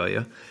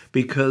Australia,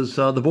 because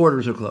the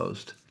borders are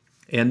closed.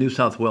 And New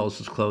South Wales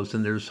is closed,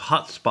 and there's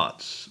hot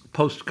spots,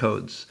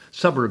 postcodes,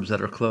 suburbs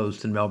that are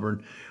closed in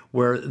Melbourne,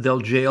 where they'll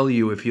jail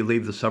you if you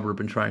leave the suburb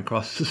and try and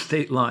cross the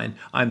state line.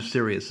 I'm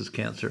serious as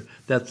cancer.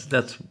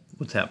 That's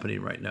what's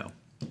happening right now.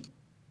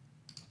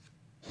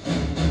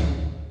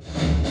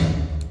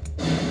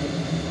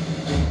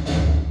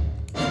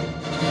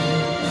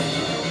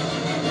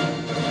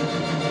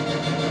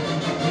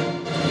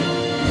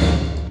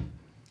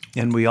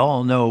 And we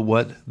all know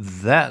what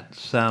that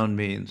sound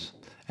means.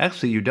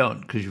 Actually, you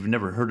don't, because you've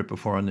never heard it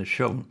before on this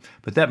show.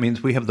 But that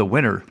means we have the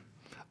winner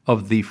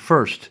of the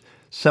first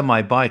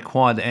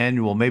semi-bi-quad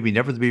annual, maybe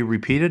never to be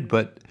repeated,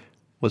 but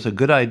was a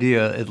good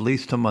idea at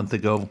least a month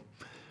ago.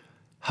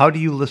 How Do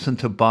You Listen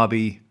to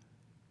Bobby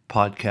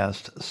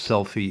podcast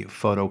selfie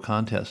photo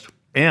contest?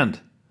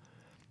 And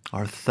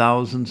our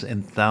thousands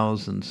and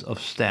thousands of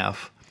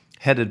staff,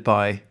 headed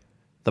by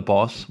the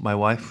boss, my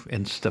wife,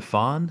 and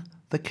Stefan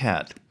the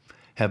cat,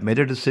 have made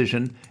a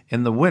decision,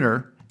 and the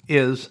winner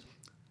is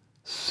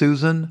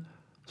Susan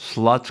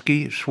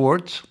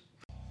Slotsky-Schwartz,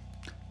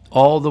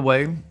 all the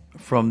way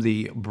from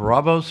the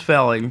Bravos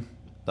Valley,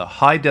 the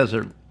high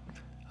desert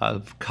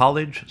of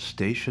College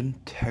Station,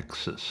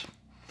 Texas.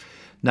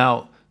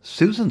 Now,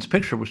 Susan's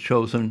picture was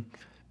chosen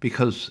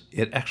because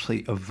it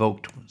actually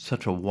evoked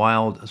such a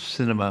wild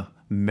cinema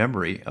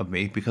memory of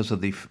me because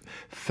of the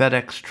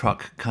FedEx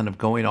truck kind of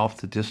going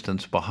off the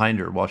distance behind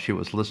her while she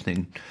was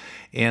listening.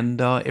 And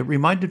it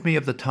reminded me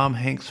of the Tom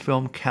Hanks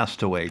film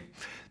Castaway,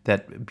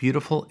 that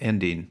beautiful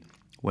ending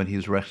when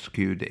he's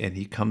rescued and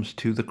he comes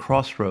to the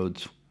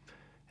crossroads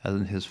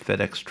in his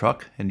FedEx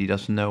truck and he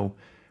doesn't know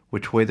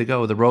which way to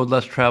go, the road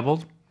less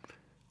traveled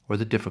or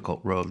the difficult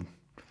road.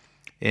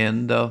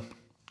 And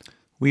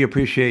we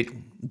appreciate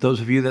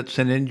those of you that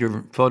send in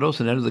your photos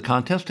and enter the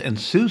contest, and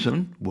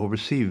Susan will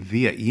receive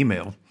via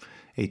email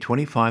a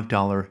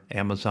 $25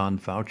 Amazon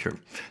voucher.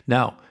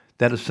 Now,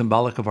 that is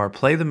symbolic of our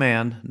play the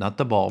man, not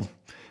the ball,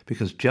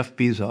 because Jeff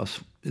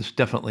Bezos is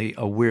definitely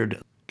a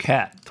weird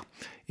cat,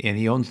 and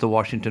he owns the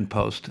Washington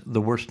Post, the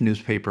worst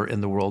newspaper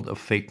in the world of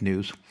fake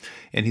news,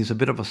 and he's a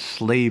bit of a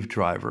slave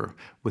driver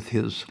with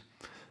his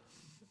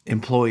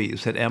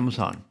employees at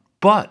Amazon.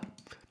 But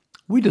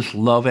we just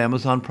love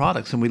Amazon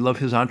products, and we love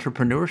his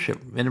entrepreneurship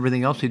and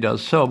everything else he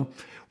does. So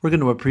we're going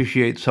to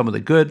appreciate some of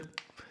the good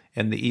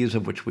and the ease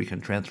of which we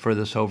can transfer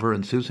this over.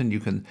 And Susan, you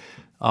can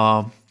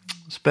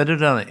spend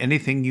it on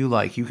anything you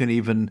like. You can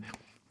even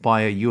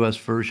buy a U.S.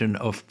 version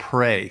of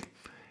Prey,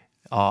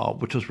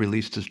 which was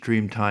released as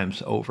Dream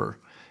Times Over,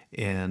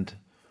 and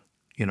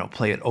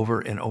play it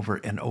over and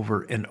over and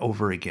over and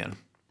over again.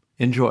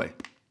 Enjoy.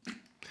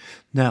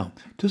 Now,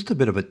 just a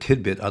bit of a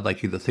tidbit I'd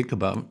like you to think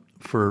about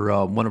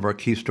for one of our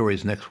key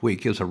stories next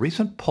week is a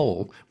recent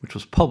poll which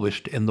was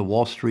published in the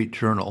Wall Street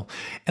Journal.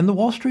 And the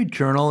Wall Street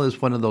Journal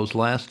is one of those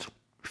last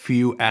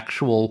few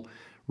actual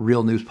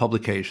real news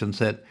publications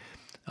that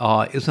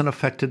isn't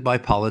affected by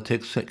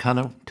politics. It kind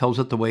of tells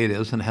it the way it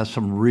is and has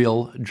some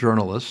real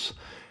journalists.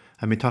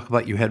 I mean, talk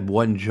about you had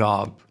one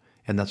job,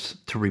 and that's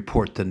to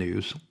report the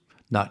news,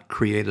 not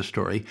create a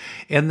story.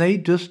 And they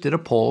just did a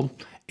poll,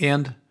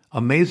 and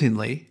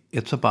amazingly,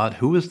 it's about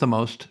who is the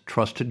most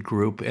trusted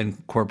group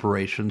and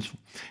corporations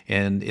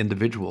and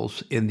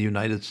individuals in the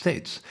United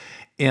States.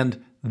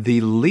 And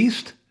the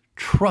least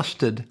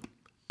trusted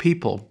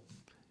people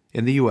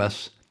in the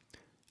U.S.,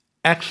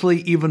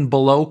 actually even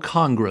below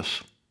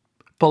Congress,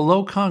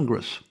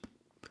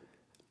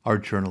 are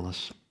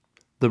journalists,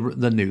 the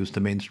news, the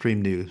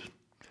mainstream news.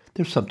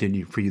 There's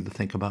something for you to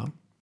think about.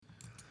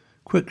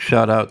 Quick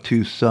shout out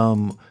to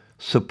some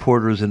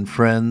supporters and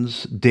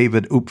friends: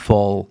 David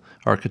Upfall,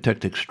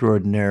 architect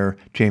extraordinaire;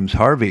 James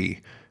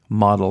Harvey,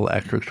 model,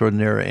 actor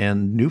extraordinaire;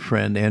 and new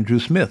friend Andrew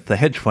Smith, the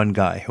hedge fund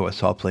guy who I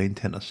saw playing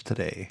tennis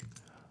today.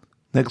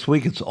 Next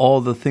week, it's all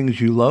the things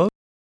you love,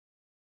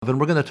 and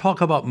we're going to talk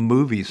about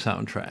movie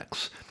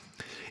soundtracks.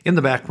 In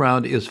the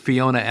background is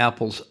Fiona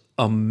Apple's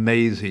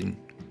amazing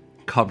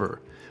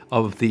cover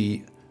of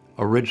the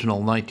original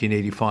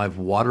 1985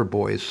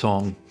 Waterboys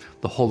song,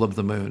 The Whole of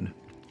the Moon,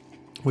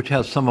 which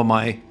has some of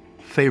my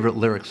favorite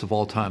lyrics of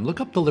all time.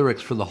 Look up the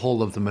lyrics for The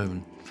Whole of the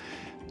Moon,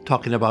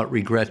 talking about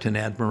regret and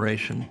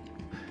admiration.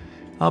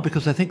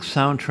 Because I think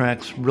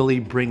soundtracks really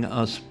bring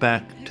us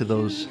back to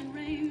those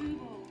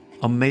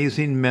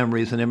amazing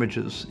memories and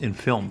images in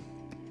film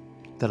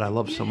that I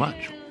love so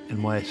much,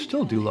 and why I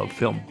still do love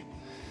film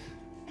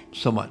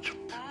so much.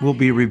 We'll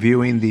be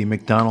reviewing the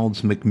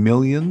McDonald's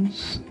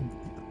McMillions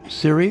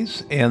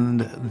series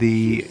and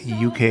the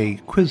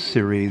UK quiz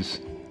series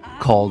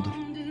called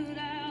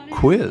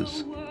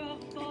Quiz.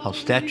 How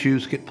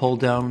statues get pulled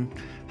down,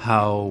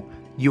 how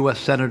U.S.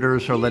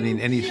 senators are letting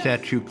any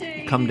statue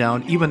come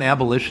down, even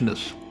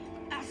abolitionists.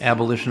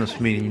 Abolitionists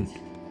meaning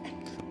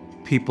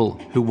people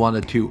who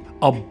wanted to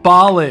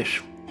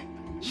abolish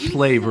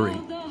slavery.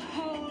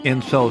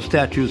 And so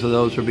statues of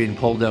those are being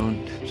pulled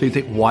down. So you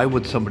think, why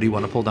would somebody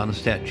want to pull down a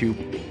statue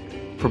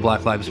for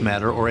Black Lives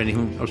Matter or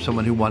anything, or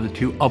someone who wanted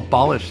to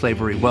abolish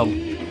slavery? Well,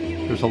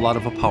 there's a lot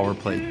of a power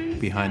play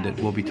behind it.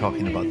 We'll be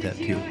talking about that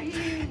too.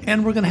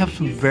 And we're going to have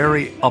some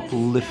very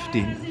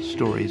uplifting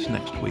stories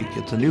next week.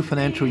 It's a new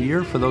financial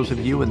year for those of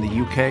you in the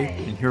UK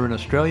and here in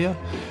Australia.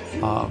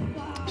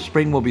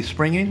 Spring will be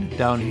springing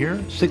down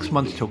here. 6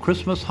 months till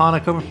Christmas,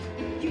 Hanukkah,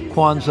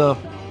 Kwanzaa,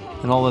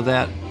 and all of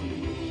that.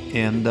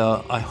 And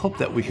I hope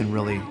that we can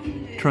really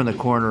turn the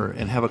corner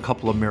and have a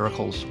couple of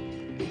miracles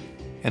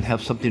and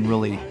have something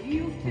really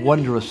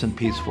wondrous and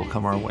peaceful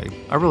come our way.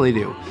 I really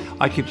do.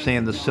 I keep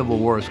saying the Civil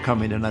War is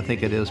coming, and I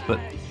think it is, but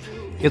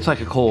it's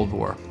like a Cold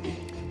War.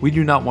 We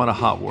do not want a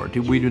hot war.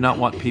 We do not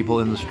want people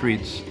in the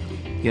streets,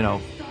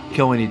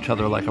 killing each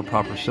other like a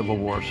proper Civil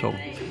War. So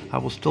I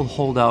will still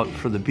hold out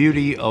for the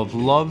beauty of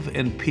love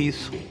and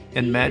peace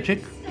and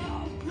magic,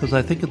 because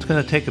I think it's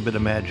going to take a bit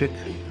of magic.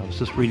 I was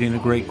just reading a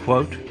great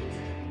quote.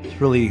 This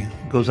really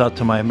goes out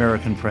to my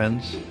American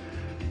friends.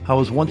 I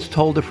was once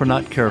told, if we're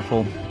not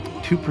careful,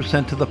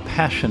 2% of the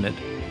passionate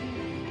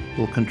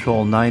will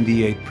control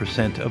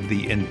 98% of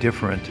the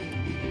indifferent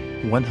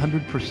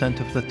 100%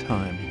 of the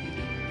time.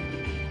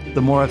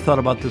 The more I've thought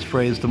about this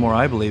phrase, the more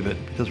I believe it,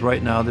 because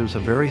right now there's a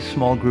very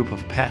small group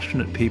of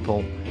passionate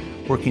people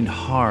working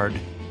hard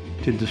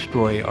to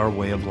destroy our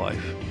way of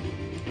life.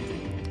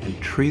 And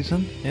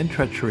treason and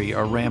treachery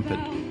are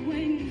rampant,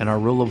 and our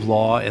rule of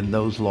law and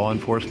those law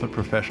enforcement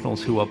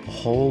professionals who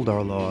uphold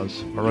our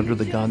laws are under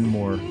the gun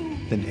more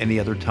than any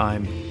other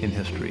time in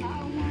history.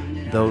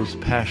 Those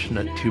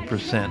passionate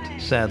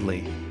 2%,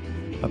 sadly,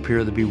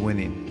 appear to be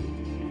winning.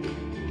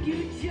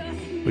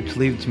 Which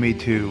leads me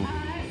to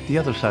the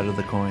other side of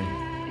the coin,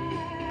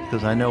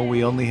 because I know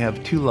we only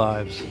have 2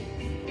 lives.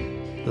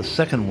 The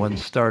second one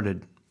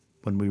started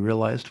when we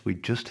realized we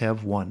just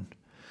have one.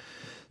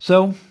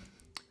 So,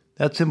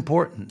 that's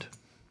important.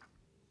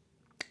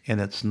 And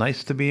it's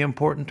nice to be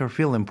important or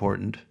feel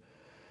important,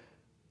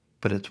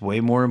 but it's way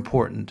more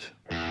important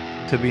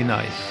to be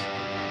nice.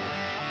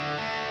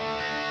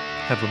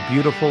 Have a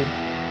beautiful,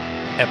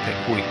 epic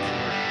week.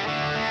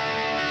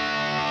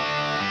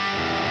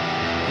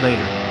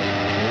 Later.